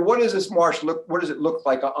 So, what does this marsh look, what does it look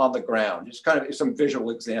like on the ground? Just kind of some visual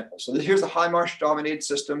examples. So here's the high marsh dominated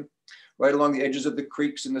system. Right along the edges of the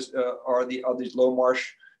creeks and this are these low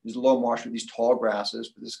marsh with these tall grasses.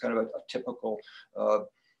 But this is kind of a typical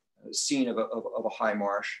scene of a high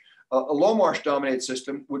marsh. A low marsh dominated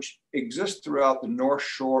system, which exists throughout the North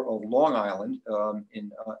Shore of Long Island,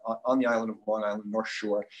 on the island of Long Island, North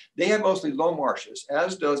Shore. They have mostly low marshes,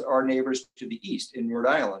 as does our neighbors to the east in Rhode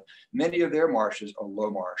Island. Many of their marshes are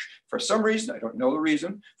low marsh. For some reason, I don't know the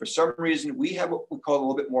reason, for some reason, we have what we call a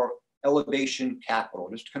little bit more elevation capital,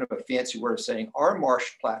 just kind of a fancy word of saying our marsh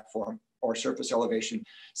platform or surface elevation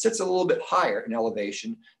sits a little bit higher in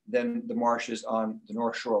elevation than the marshes on the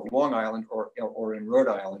North Shore of Long Island or in Rhode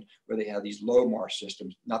Island, where they have these low marsh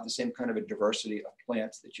systems, not the same kind of a diversity of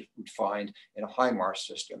plants that you would find in a high marsh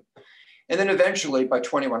system. And then eventually by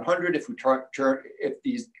 2100, if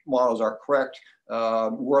these models are correct,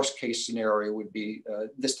 worst case scenario would be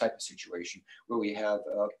this type of situation where we have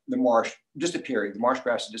the marsh disappearing, the marsh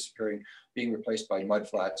grasses disappearing, being replaced by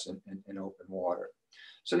mudflats and open water.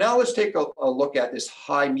 So now let's take a look at this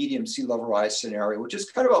high medium sea level rise scenario, which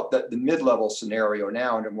is kind of up the mid-level scenario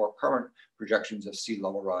now under more current projections of sea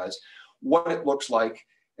level rise, what it looks like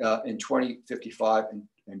in 2055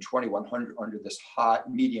 and 2100 under this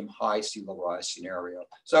medium high sea level rise scenario.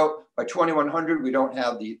 So by 2100, we don't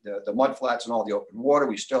have the mudflats and all the open water.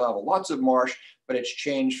 We still have lots of marsh, but it's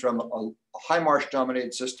changed from a high marsh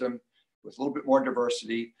dominated system with a little bit more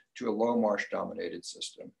diversity to a low marsh dominated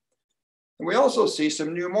system. And we also see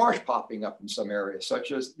some new marsh popping up in some areas,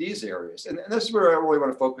 such as these areas. And this is where I really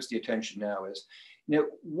want to focus the attention now is,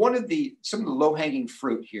 some of the low hanging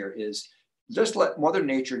fruit here is just let Mother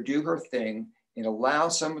Nature do her thing and allow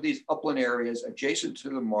some of these upland areas adjacent to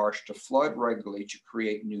the marsh to flood regularly to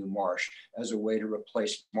create new marsh as a way to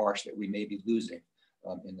replace marsh that we may be losing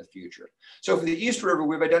in the future. So for the East River,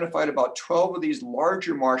 we've identified about 12 of these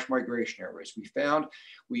larger marsh migration areas.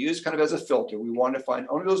 We used kind of as a filter, we wanted to find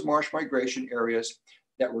only those marsh migration areas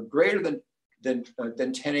that were greater than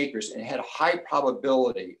 10 acres and had a high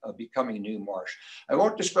probability of becoming new marsh. I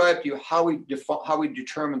won't describe to you how we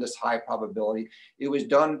determine this high probability. It was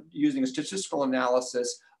done using a statistical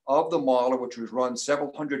analysis of the model, which was run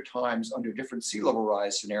several hundred times under different sea level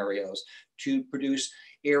rise scenarios to produce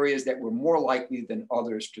areas that were more likely than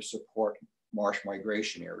others to support marsh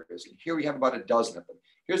migration areas. And here we have about a dozen of them.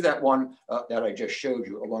 Here's that one that I just showed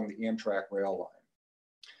you along the Amtrak rail line.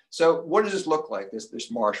 So what does this look like,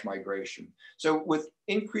 this marsh migration? So with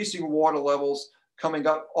increasing water levels coming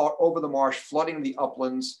up over the marsh, flooding the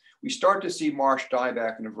uplands, we start to see marsh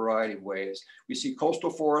dieback in a variety of ways. We see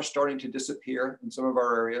coastal forests starting to disappear in some of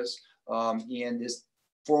our areas, and this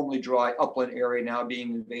formerly dry upland area now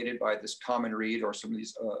being invaded by this common reed or some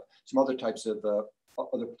other types of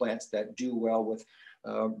other plants that do well with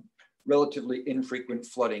relatively infrequent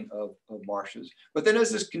flooding of marshes. But then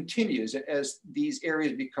as this continues, as these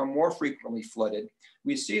areas become more frequently flooded,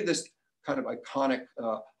 we see this kind of iconic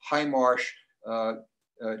high marsh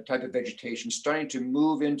type of vegetation starting to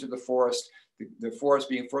move into the forest, the forest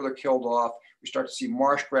being further killed off. We start to see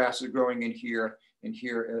marsh grasses growing in here,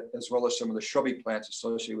 as well as some of the shrubby plants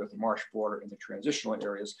associated with the marsh border in the transitional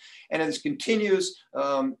areas. And as this continues,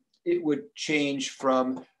 it would change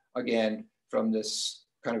from this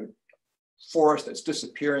kind of forest that's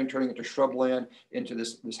disappearing, turning into shrubland, into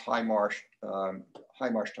this high marsh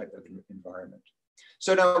type of environment.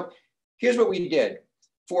 So now, here's what we did.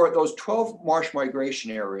 For those 12 marsh migration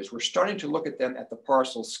areas, we're starting to look at them at the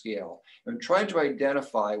parcel scale and trying to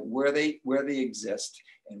identify where they exist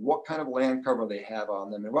and what kind of land cover they have on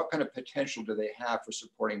them and what kind of potential do they have for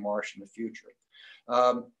supporting marsh in the future.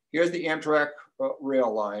 Here's the Amtrak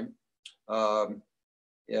rail line.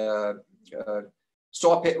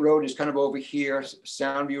 Sawpit Road is kind of over here.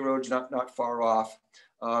 Soundview Road's not far off.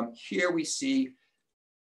 Here we see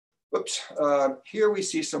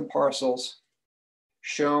some parcels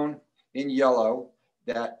shown in yellow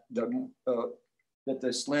that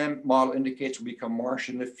the SLAM model indicates will become marsh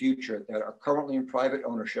in the future that are currently in private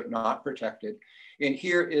ownership, not protected. And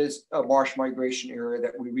here is a marsh migration area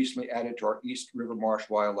that we recently added to our East River Marsh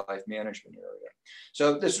Wildlife Management Area.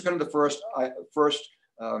 So this is kind of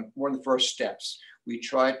one of the first steps. We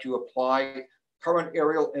tried to apply current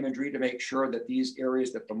aerial imagery to make sure that these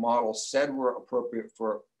areas that the model said were appropriate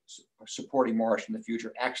for supporting marsh in the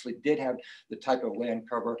future actually did have the type of land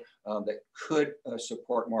cover that could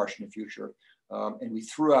support marsh in the future. And we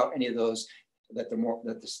threw out any of those that the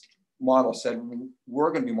model said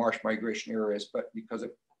were going to be marsh migration areas, but because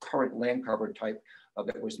of current land cover type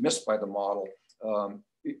that was missed by the model,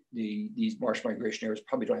 these marsh migration areas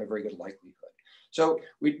probably don't have very good likelihood. So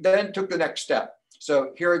we then took the next step.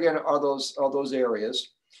 So here again are those areas.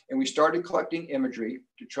 And we started collecting imagery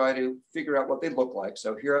to try to figure out what they look like.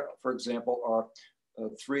 So here, for example, are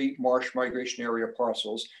 3 marsh migration area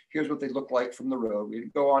parcels. Here's what they look like from the road. We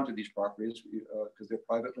didn't go onto these properties because they're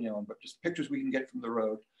privately owned, but just pictures we can get from the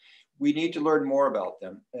road. We need to learn more about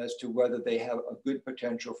them as to whether they have a good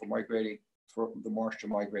potential for migrating, for the marsh to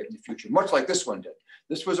migrate in the future, much like this one did.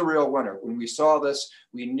 This was a real winner. When we saw this,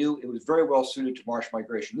 we knew it was very well suited to marsh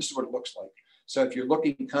migration. This is what it looks like. So if you're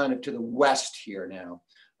looking kind of to the west here now,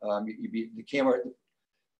 the camera,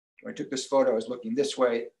 when I took this photo, I was looking this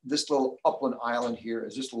way. This little upland island here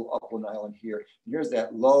is this little upland island here. And here's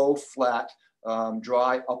that low, flat,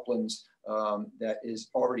 dry uplands that is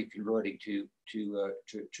already converting to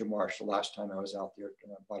marsh. The last time I was out there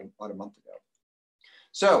about a month ago.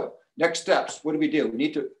 So next steps, what do? We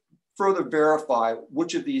need to further verify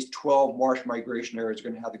which of these 12 marsh migration areas are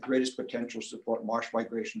going to have the greatest potential to support marsh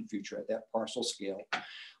migration in the future at that parcel scale.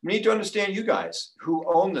 We need to understand you guys who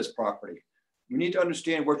own this property. We need to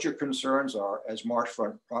understand what your concerns are as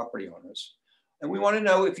marshfront property owners. And we want to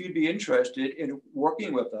know if you'd be interested in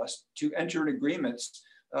working with us to enter in agreements,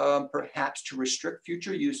 perhaps to restrict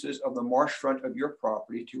future uses of the marshfront of your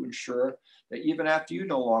property to ensure that even after you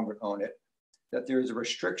no longer own it, that there is a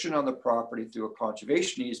restriction on the property through a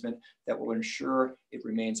conservation easement that will ensure it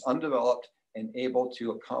remains undeveloped and able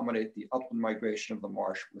to accommodate the upland migration of the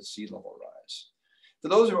marsh with sea level rise. For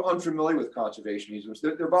those who are unfamiliar with conservation easements,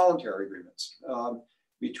 they're voluntary agreements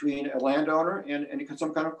between a landowner and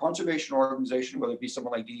some kind of conservation organization, whether it be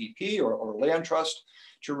someone like DEP or land trust,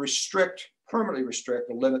 to permanently restrict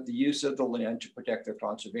or limit the use of the land to protect their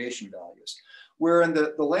conservation values. Wherein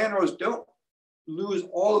the landowners don't lose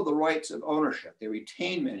all of the rights of ownership. They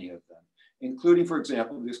retain many of them, including, for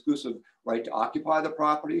example, the exclusive right to occupy the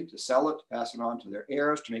property, to sell it, to pass it on to their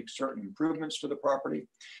heirs, to make certain improvements to the property.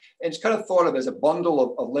 And it's kind of thought of as a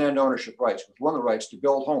bundle of land ownership rights, with one of the rights to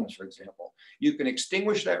build homes, for example. You can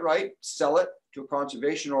extinguish that right, sell it to a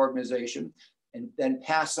conservation organization, and then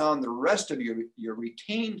pass on the rest of your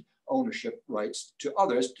retained ownership rights to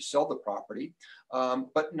others to sell the property,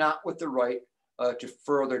 but not with the right to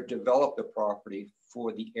further develop the property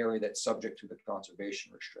for the area that's subject to the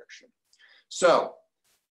conservation restriction. So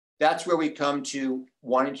that's where we come to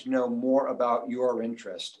wanting to know more about your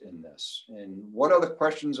interest in this. And what other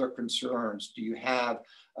questions or concerns do you have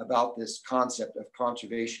about this concept of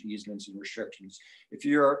conservation easements and restrictions? If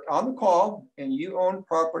you're on the call and you own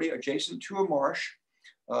property adjacent to a marsh,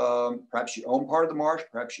 perhaps you own part of the marsh,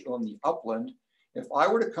 perhaps you own the upland, if I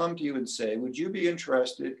were to come to you and say, would you be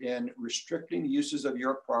interested in restricting uses of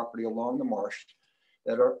your property along the marsh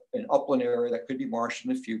that are an upland area that could be marsh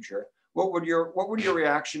in the future? What would your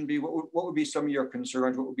reaction be? What would be some of your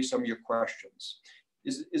concerns? What would be some of your questions?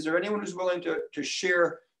 Is there anyone who's willing to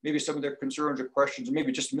share maybe some of their concerns or questions, or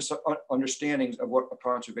maybe just misunderstandings of what a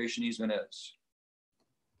conservation easement is?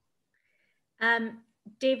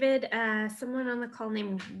 David, someone on the call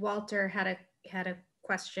named Walter had a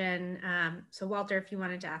question. So Walter, if you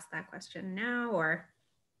wanted to ask that question now or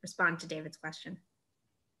respond to David's question.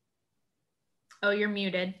 Oh, you're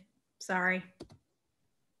muted. Sorry.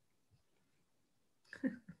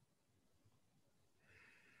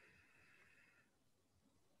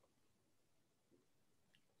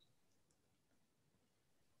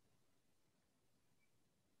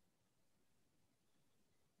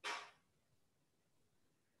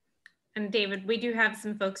 And David, we do have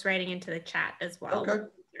some folks writing into the chat as well. Okay.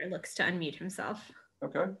 Walter looks to unmute himself.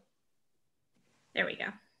 Okay. There we go.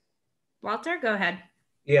 Walter, go ahead.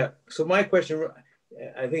 Yeah, so my question,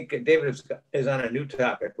 I think David is on a new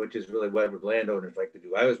topic, which is really what landowners like to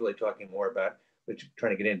do. I was really talking more about, which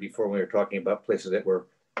trying to get in before we were talking about places that were,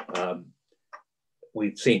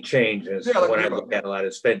 we've seen change. As when I look at a lot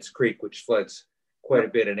of Spence Creek, which floods quite a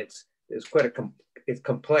bit, and it's quite it's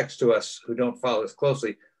complex to us who don't follow this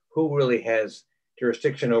closely. Who really has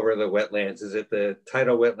jurisdiction over the wetlands? Is it the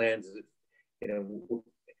tidal wetlands? Is it,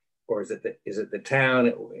 or is it the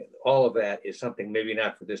town? All of that is something maybe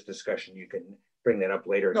not for this discussion. You can bring that up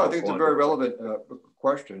later. No, I think it's a very relevant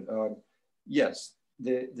question. Yes,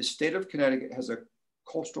 the state of Connecticut has a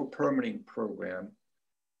coastal permitting program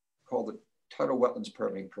called the Tidal Wetlands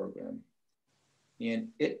Permitting Program. And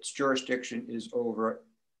its jurisdiction is over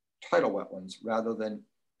tidal wetlands rather than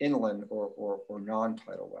inland or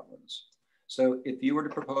non-tidal wetlands. So if you were to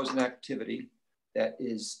propose an activity that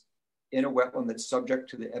is in a wetland that's subject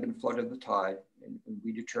to the ebb and flood of the tide, and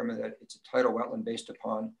we determine that it's a tidal wetland based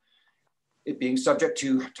upon it being subject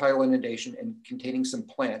to tidal inundation and containing some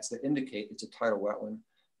plants that indicate it's a tidal wetland,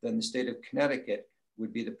 then the state of Connecticut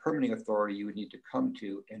would be the permitting authority you would need to come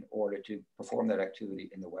to in order to perform that activity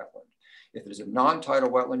in the wetland. If it is a non-tidal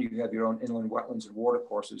wetland, you have your own Inland Wetlands and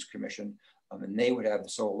Watercourses Commission, and they would have the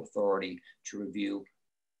sole authority to review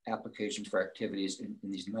applications for activities in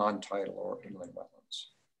these non-tidal or inland wetlands.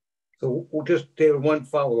 So we'll just, David, one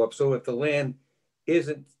follow-up. So if the land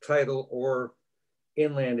isn't tidal or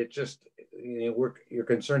inland, it just, you know, you're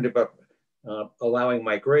concerned about allowing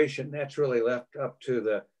migration, that's really left up to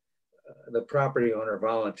the property owner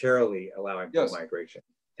voluntarily allowing migration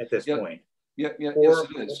at this point. Yes,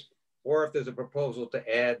 it is. Or if there's a proposal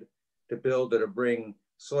to build or to bring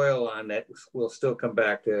soil on, that will still come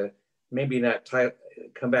back to, maybe not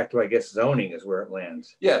come back to, I guess, zoning is where it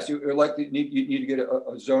lands. Yes, you're likely you need to get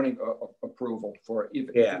a zoning approval for it. If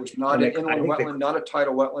it was not an inland wetland, not a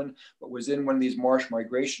tidal wetland, but was in one of these marsh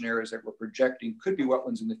migration areas that we're projecting could be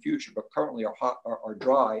wetlands in the future, but currently are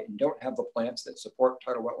dry and don't have the plants that support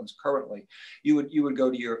tidal wetlands currently, you would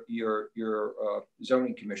go to your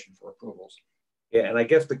zoning commission for approvals. Yeah, and I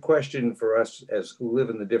guess the question for us as who live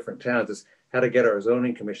in the different towns is how to get our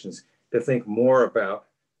zoning commissions to think more about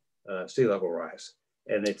sea level rise.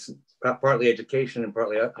 And it's partly education and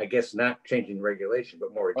partly, I guess, not changing regulation,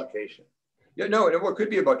 but more education. Yeah, no, and it could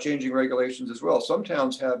be about changing regulations as well. Some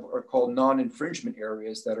towns are called non-infringement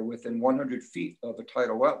areas that are within 100 feet of a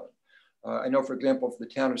tidal wetland. I know, for example, for the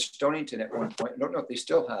town of Stonington at one point, I don't know if they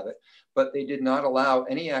still have it, but they did not allow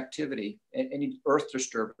any activity, any earth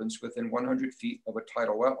disturbance within 100 feet of a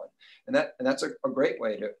tidal wetland. And that's a great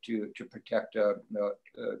way to protect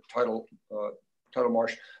tidal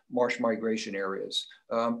marsh migration areas.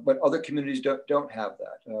 But other communities don't have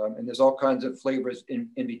that. And there's all kinds of flavors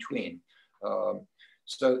in between.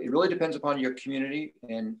 So it really depends upon your community.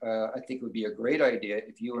 And I think it would be a great idea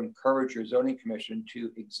if you encourage your zoning commission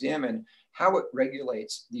to examine how it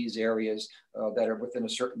regulates these areas that are within a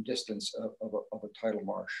certain distance of a tidal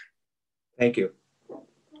marsh. Thank you.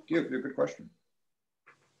 Thank you. A good question.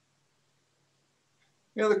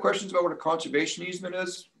 Any other questions about what a conservation easement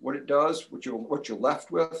is, what it does, what you're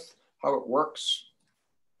left with, how it works?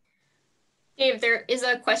 Dave, there is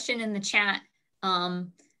a question in the chat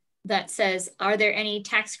that says, are there any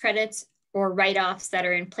tax credits or write-offs that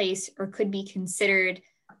are in place or could be considered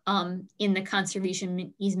in the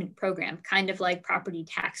conservation easement program, kind of like property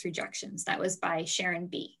tax reductions? That was by Sharon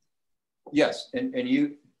B. Yes, and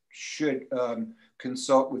you should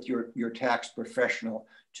consult with your tax professional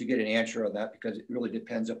to get an answer on that, because it really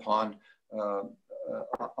depends upon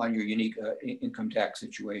on your unique income tax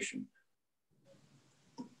situation.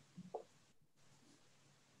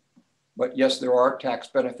 But yes, there are tax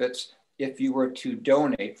benefits if you were to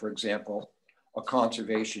donate, for example, a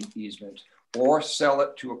conservation easement or sell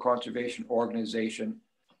it to a conservation organization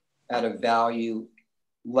at a value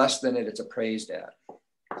less than it's appraised at.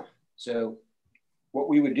 So what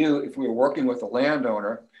we would do if we were working with a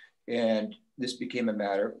landowner and this became a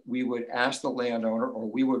matter, we would ask the landowner, or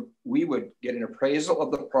we would get an appraisal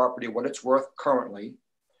of the property, what it's worth currently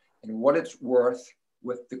and what it's worth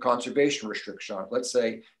with the conservation restriction on it. Let's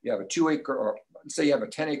say you have a 2 acre, or let's say you have a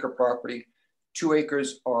 10 acre property, 2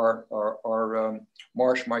 acres are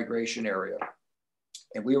marsh migration area.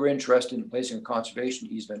 And we were interested in placing a conservation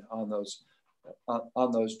easement on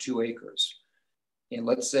those 2 acres. And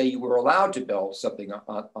let's say you were allowed to build something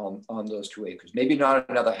on those 2 acres, maybe not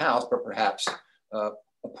another house, but perhaps a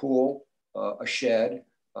pool, a shed,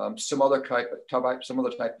 some other type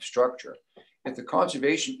of structure. If the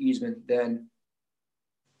conservation easement then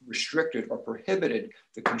restricted or prohibited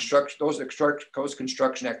the those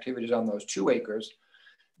construction activities on those 2 acres,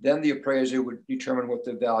 then the appraiser would determine what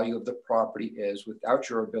the value of the property is without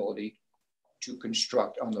your ability to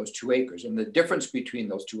construct on those 2 acres. And the difference between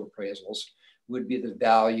those two appraisals would be the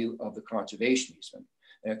value of the conservation easement.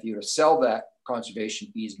 And if you were to sell that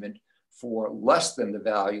conservation easement for less than the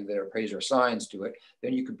value that appraiser assigns to it,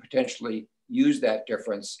 then you could potentially use that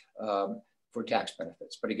difference for tax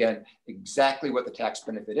benefits. But again, exactly what the tax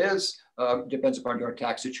benefit is depends upon your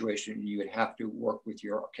tax situation. You would have to work with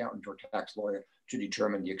your accountant or tax lawyer to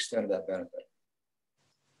determine the extent of that benefit.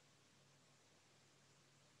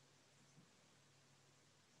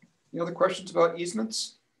 Any other questions about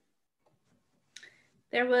easements?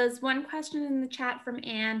 There was one question in the chat from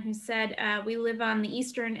Anne who said, we live on the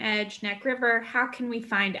eastern edge, Neck River. How can we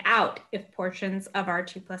find out if portions of our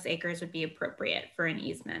 2+ acres would be appropriate for an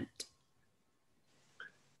easement?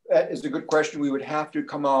 That is a good question. We would have to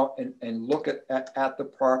come out and look at the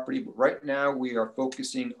property. But right now we are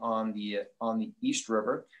focusing on the East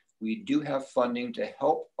River. We do have funding to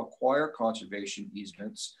help acquire conservation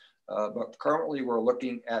easements, but currently we're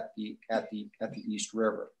looking at the East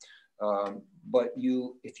River. But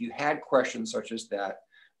if you had questions such as that,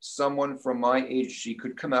 someone from my agency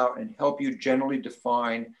could come out and help you generally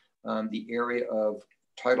define the area of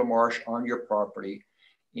tidal marsh on your property.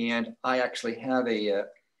 And I actually have a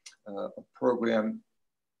program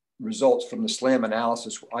results from the SLAM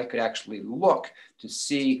analysis where I could actually look to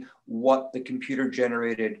see what the computer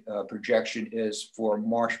generated projection is for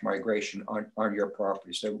marsh migration on your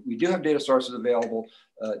property. So we do have data sources available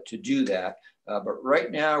to do that. But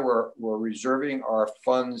right now we're reserving our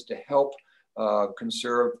funds to help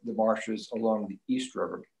conserve the marshes along the East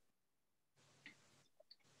River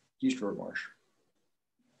Marsh.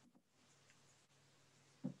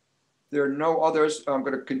 There are no others. I'm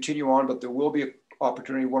going to continue on, but there will be an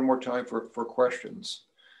opportunity one more time for questions.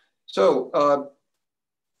 So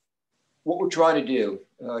what we're trying to do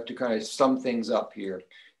to kind of sum things up here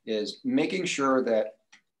is making sure that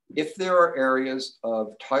if there are areas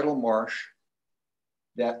of tidal marsh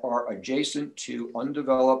that are adjacent to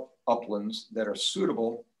undeveloped uplands that are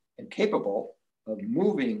suitable and capable of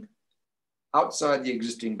moving outside the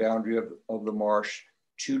existing boundary of the marsh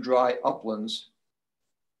to dry uplands,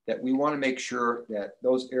 that we want to make sure that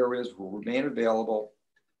those areas will remain available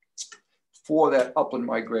for that upland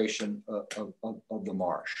migration of the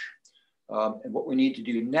marsh. And what we need to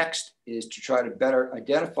do next is to try to better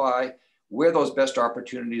identify where those best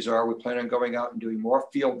opportunities are. We plan on going out and doing more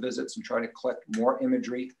field visits and trying to collect more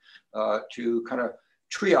imagery to kind of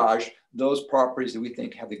triage those properties that we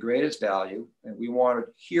think have the greatest value. And we want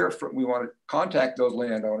to contact those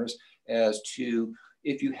landowners as to,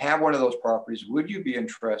 if you have one of those properties, would you be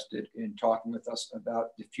interested in talking with us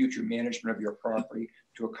about the future management of your property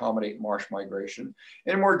to accommodate marsh migration?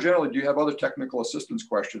 And more generally, do you have other technical assistance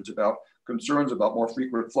questions about concerns about more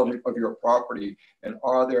frequent flooding of your property? And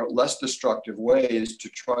are there less destructive ways to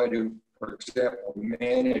try to, for example,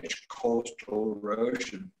 manage coastal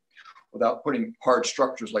erosion without putting hard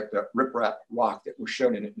structures like the riprap rock that was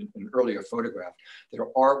shown in an earlier photograph? There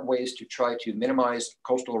are ways to try to minimize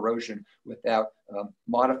coastal erosion without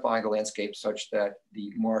modifying the landscape such that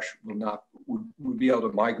the marsh would be able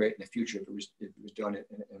to migrate in the future if it was done in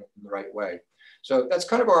the right way. So that's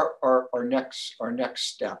kind of our next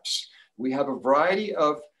steps. We have a variety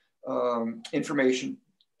of information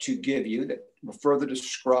to give you that will further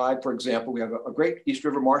describe. For example, we have a great East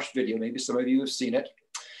River Marsh video. Maybe some of you have seen it.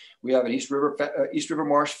 We have an East River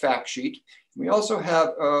Marsh fact sheet. We also have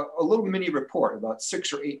a little mini report, about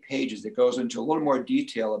 6 or 8 pages, that goes into a little more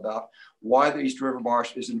detail about why the East River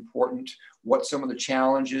Marsh is important, what some of the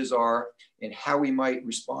challenges are, and how we might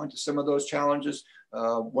respond to some of those challenges.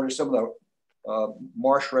 What are some of the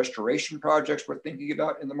marsh restoration projects we're thinking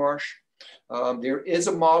about in the marsh? There is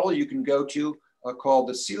a model you can go to called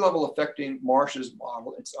the Sea Level Affecting Marshes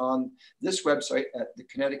Model. It's on this website at the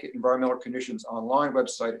Connecticut Environmental Conditions Online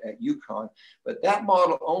website at UConn. But that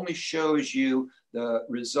model only shows you the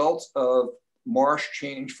results of marsh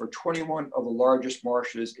change for 21 of the largest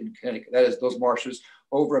marshes in Connecticut. That is, those marshes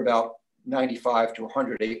over about 95 to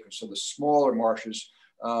 100 acres. So the smaller marshes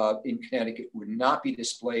in Connecticut would not be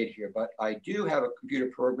displayed here, but I do have a computer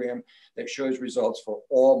program that shows results for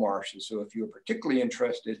all marshes. So if you're particularly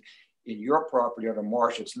interested in your property on a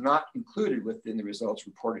marsh, it's not included within the results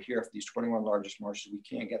reported here for these 21 largest marshes. We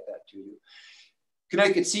can't get that to you.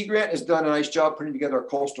 Connecticut Sea Grant has done a nice job putting together a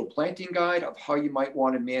coastal planting guide of how you might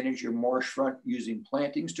want to manage your marsh front using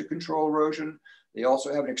plantings to control erosion. They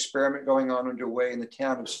also have an experiment going on underway in the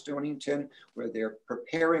town of Stonington, where they're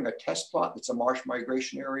preparing a test plot that's a marsh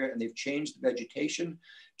migration area, and they've changed the vegetation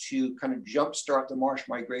to kind of jumpstart the marsh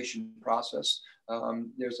migration process.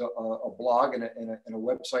 There's a blog and a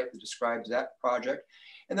website that describes that project.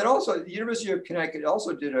 And then also the University of Connecticut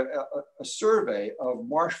also did a survey of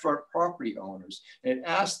marshfront property owners, and it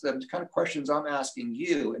asked them the kind of questions I'm asking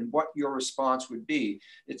you and what your response would be.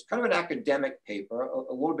 It's kind of an academic paper,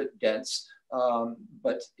 a little bit dense,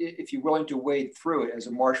 but if you're willing to wade through it as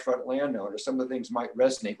a marshfront landowner, some of the things might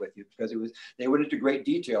resonate with you, because they went into great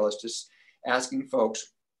detail as to asking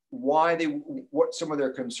folks what some of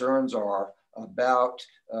their concerns are about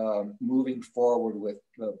moving forward with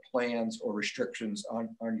plans or restrictions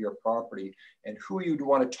on your property, and who you'd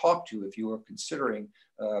want to talk to if you were considering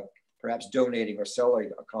perhaps donating or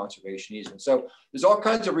selling a conservation easement. So there's all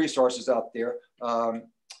kinds of resources out there.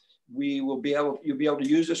 You'll be able to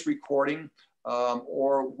use this recording,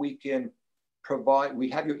 or we can provide, we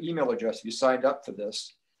have your email address if you signed up for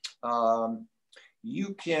this.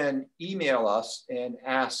 You can email us and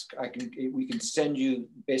ask. We can send you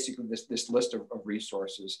basically this list of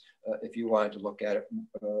resources if you wanted to look at it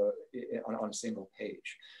on a single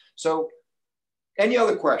page. So Any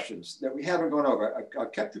other questions that we haven't gone over?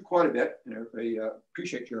 I've kept you quite a bit, and I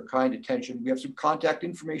appreciate your kind attention. We have some contact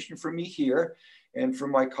information from me here and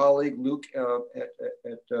from my colleague Luke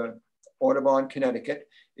at Audubon, Connecticut.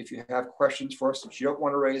 If you have questions for us that you don't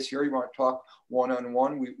want to raise here, you want to talk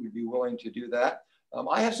one-on-one, we'd be willing to do that.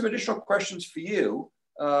 I have some additional questions for you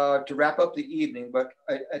to wrap up the evening, but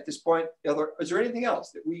at this point, is there anything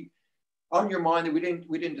else that on your mind that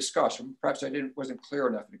we didn't discuss, or perhaps I wasn't clear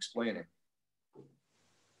enough in explaining?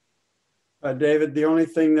 David, the only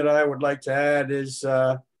thing that I would like to add is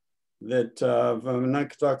that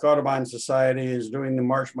Menunkatuck Audubon Society is doing the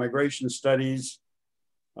marsh migration studies,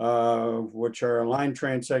 which are line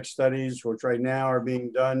transect studies, which right now are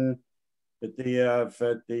being done at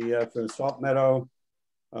the Salt Meadow,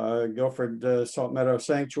 Guilford Salt Meadow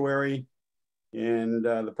Sanctuary. And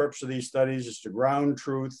the purpose of these studies is to ground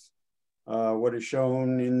truth what is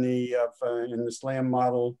shown in the SLAM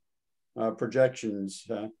model projections.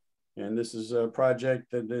 And this is a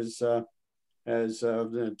project that is has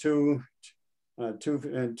 2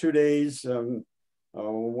 days,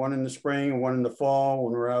 one in the spring and one in the fall,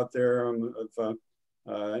 when we're out there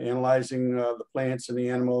analyzing the plants and the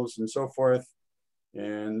animals and so forth.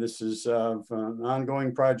 And this is an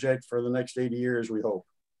ongoing project for the next 80 years, we hope.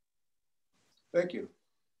 Thank you.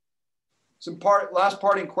 Some last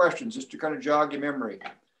parting questions, just to kind of jog your memory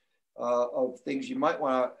of things you might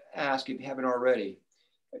want to ask if you haven't already.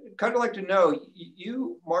 I'd kind of like to know,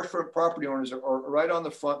 you marshfront property owners are right on the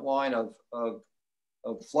front line of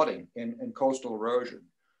flooding and coastal erosion.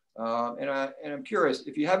 And I'm curious,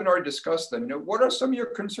 if you haven't already discussed them, what are some of your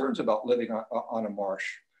concerns about living on a marsh?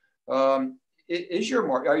 Are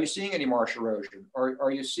you seeing any marsh erosion? Are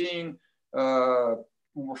you seeing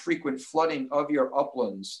more frequent flooding of your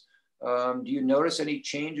uplands? Do you notice any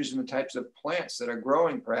changes in the types of plants that are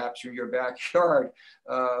growing perhaps in your backyard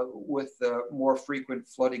with more frequent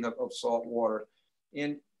flooding of salt water?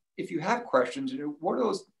 And if you have questions, what are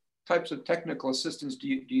those types of technical assistance do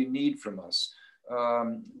you need from us?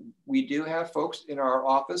 We do have folks in our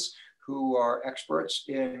office who are experts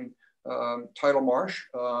in tidal marsh,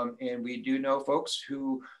 and we do know folks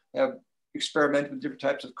who have experimented with different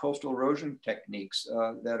types of coastal erosion techniques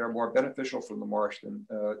that are more beneficial from the marsh than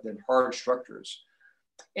hard structures.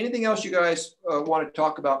 Anything else you guys want to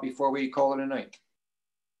talk about before we call it a night?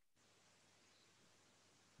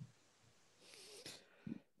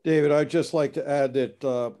 David, I'd just like to add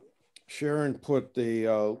that Sharon put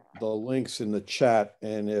the links in the chat,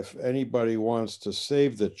 and if anybody wants to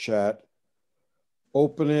save the chat,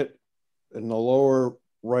 open it in the lower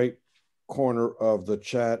right corner of the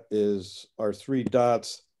chat is our 3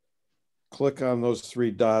 dots. Click on those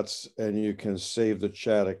 3 dots and you can save the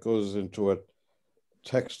chat. It goes into a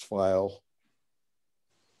text file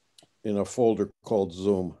in a folder called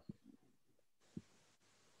Zoom.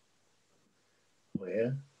 Oh,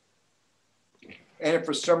 yeah. And if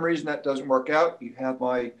for some reason that doesn't work out, you have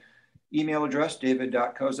my email address,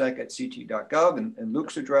 david.kozak@ct.gov, and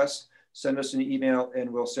Luke's address. Send us an email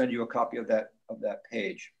and we'll send you a copy of that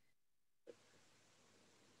page.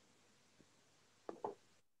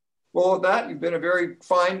 Well, with that, you've been a very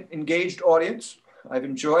fine, engaged audience. I've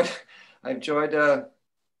enjoyed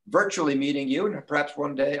virtually meeting you, and perhaps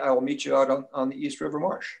one day I will meet you out on the East River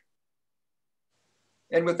Marsh.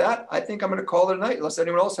 And with that, I think I'm going to call it a night, unless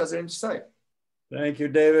anyone else has anything to say. Thank you,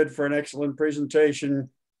 David, for an excellent presentation.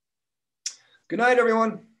 Good night,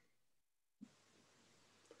 everyone.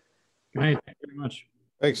 Good night. Thank you very much.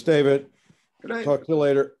 Thanks, David. Good night. Talk to you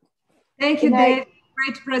later. Thank you, Dave.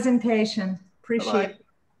 Great presentation. Appreciate it.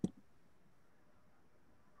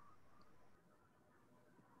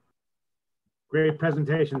 Great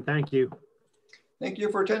presentation. Thank you. Thank you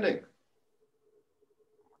for attending.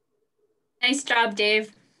 Nice job,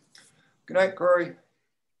 Dave. Good night, Corey.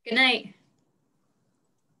 Good night.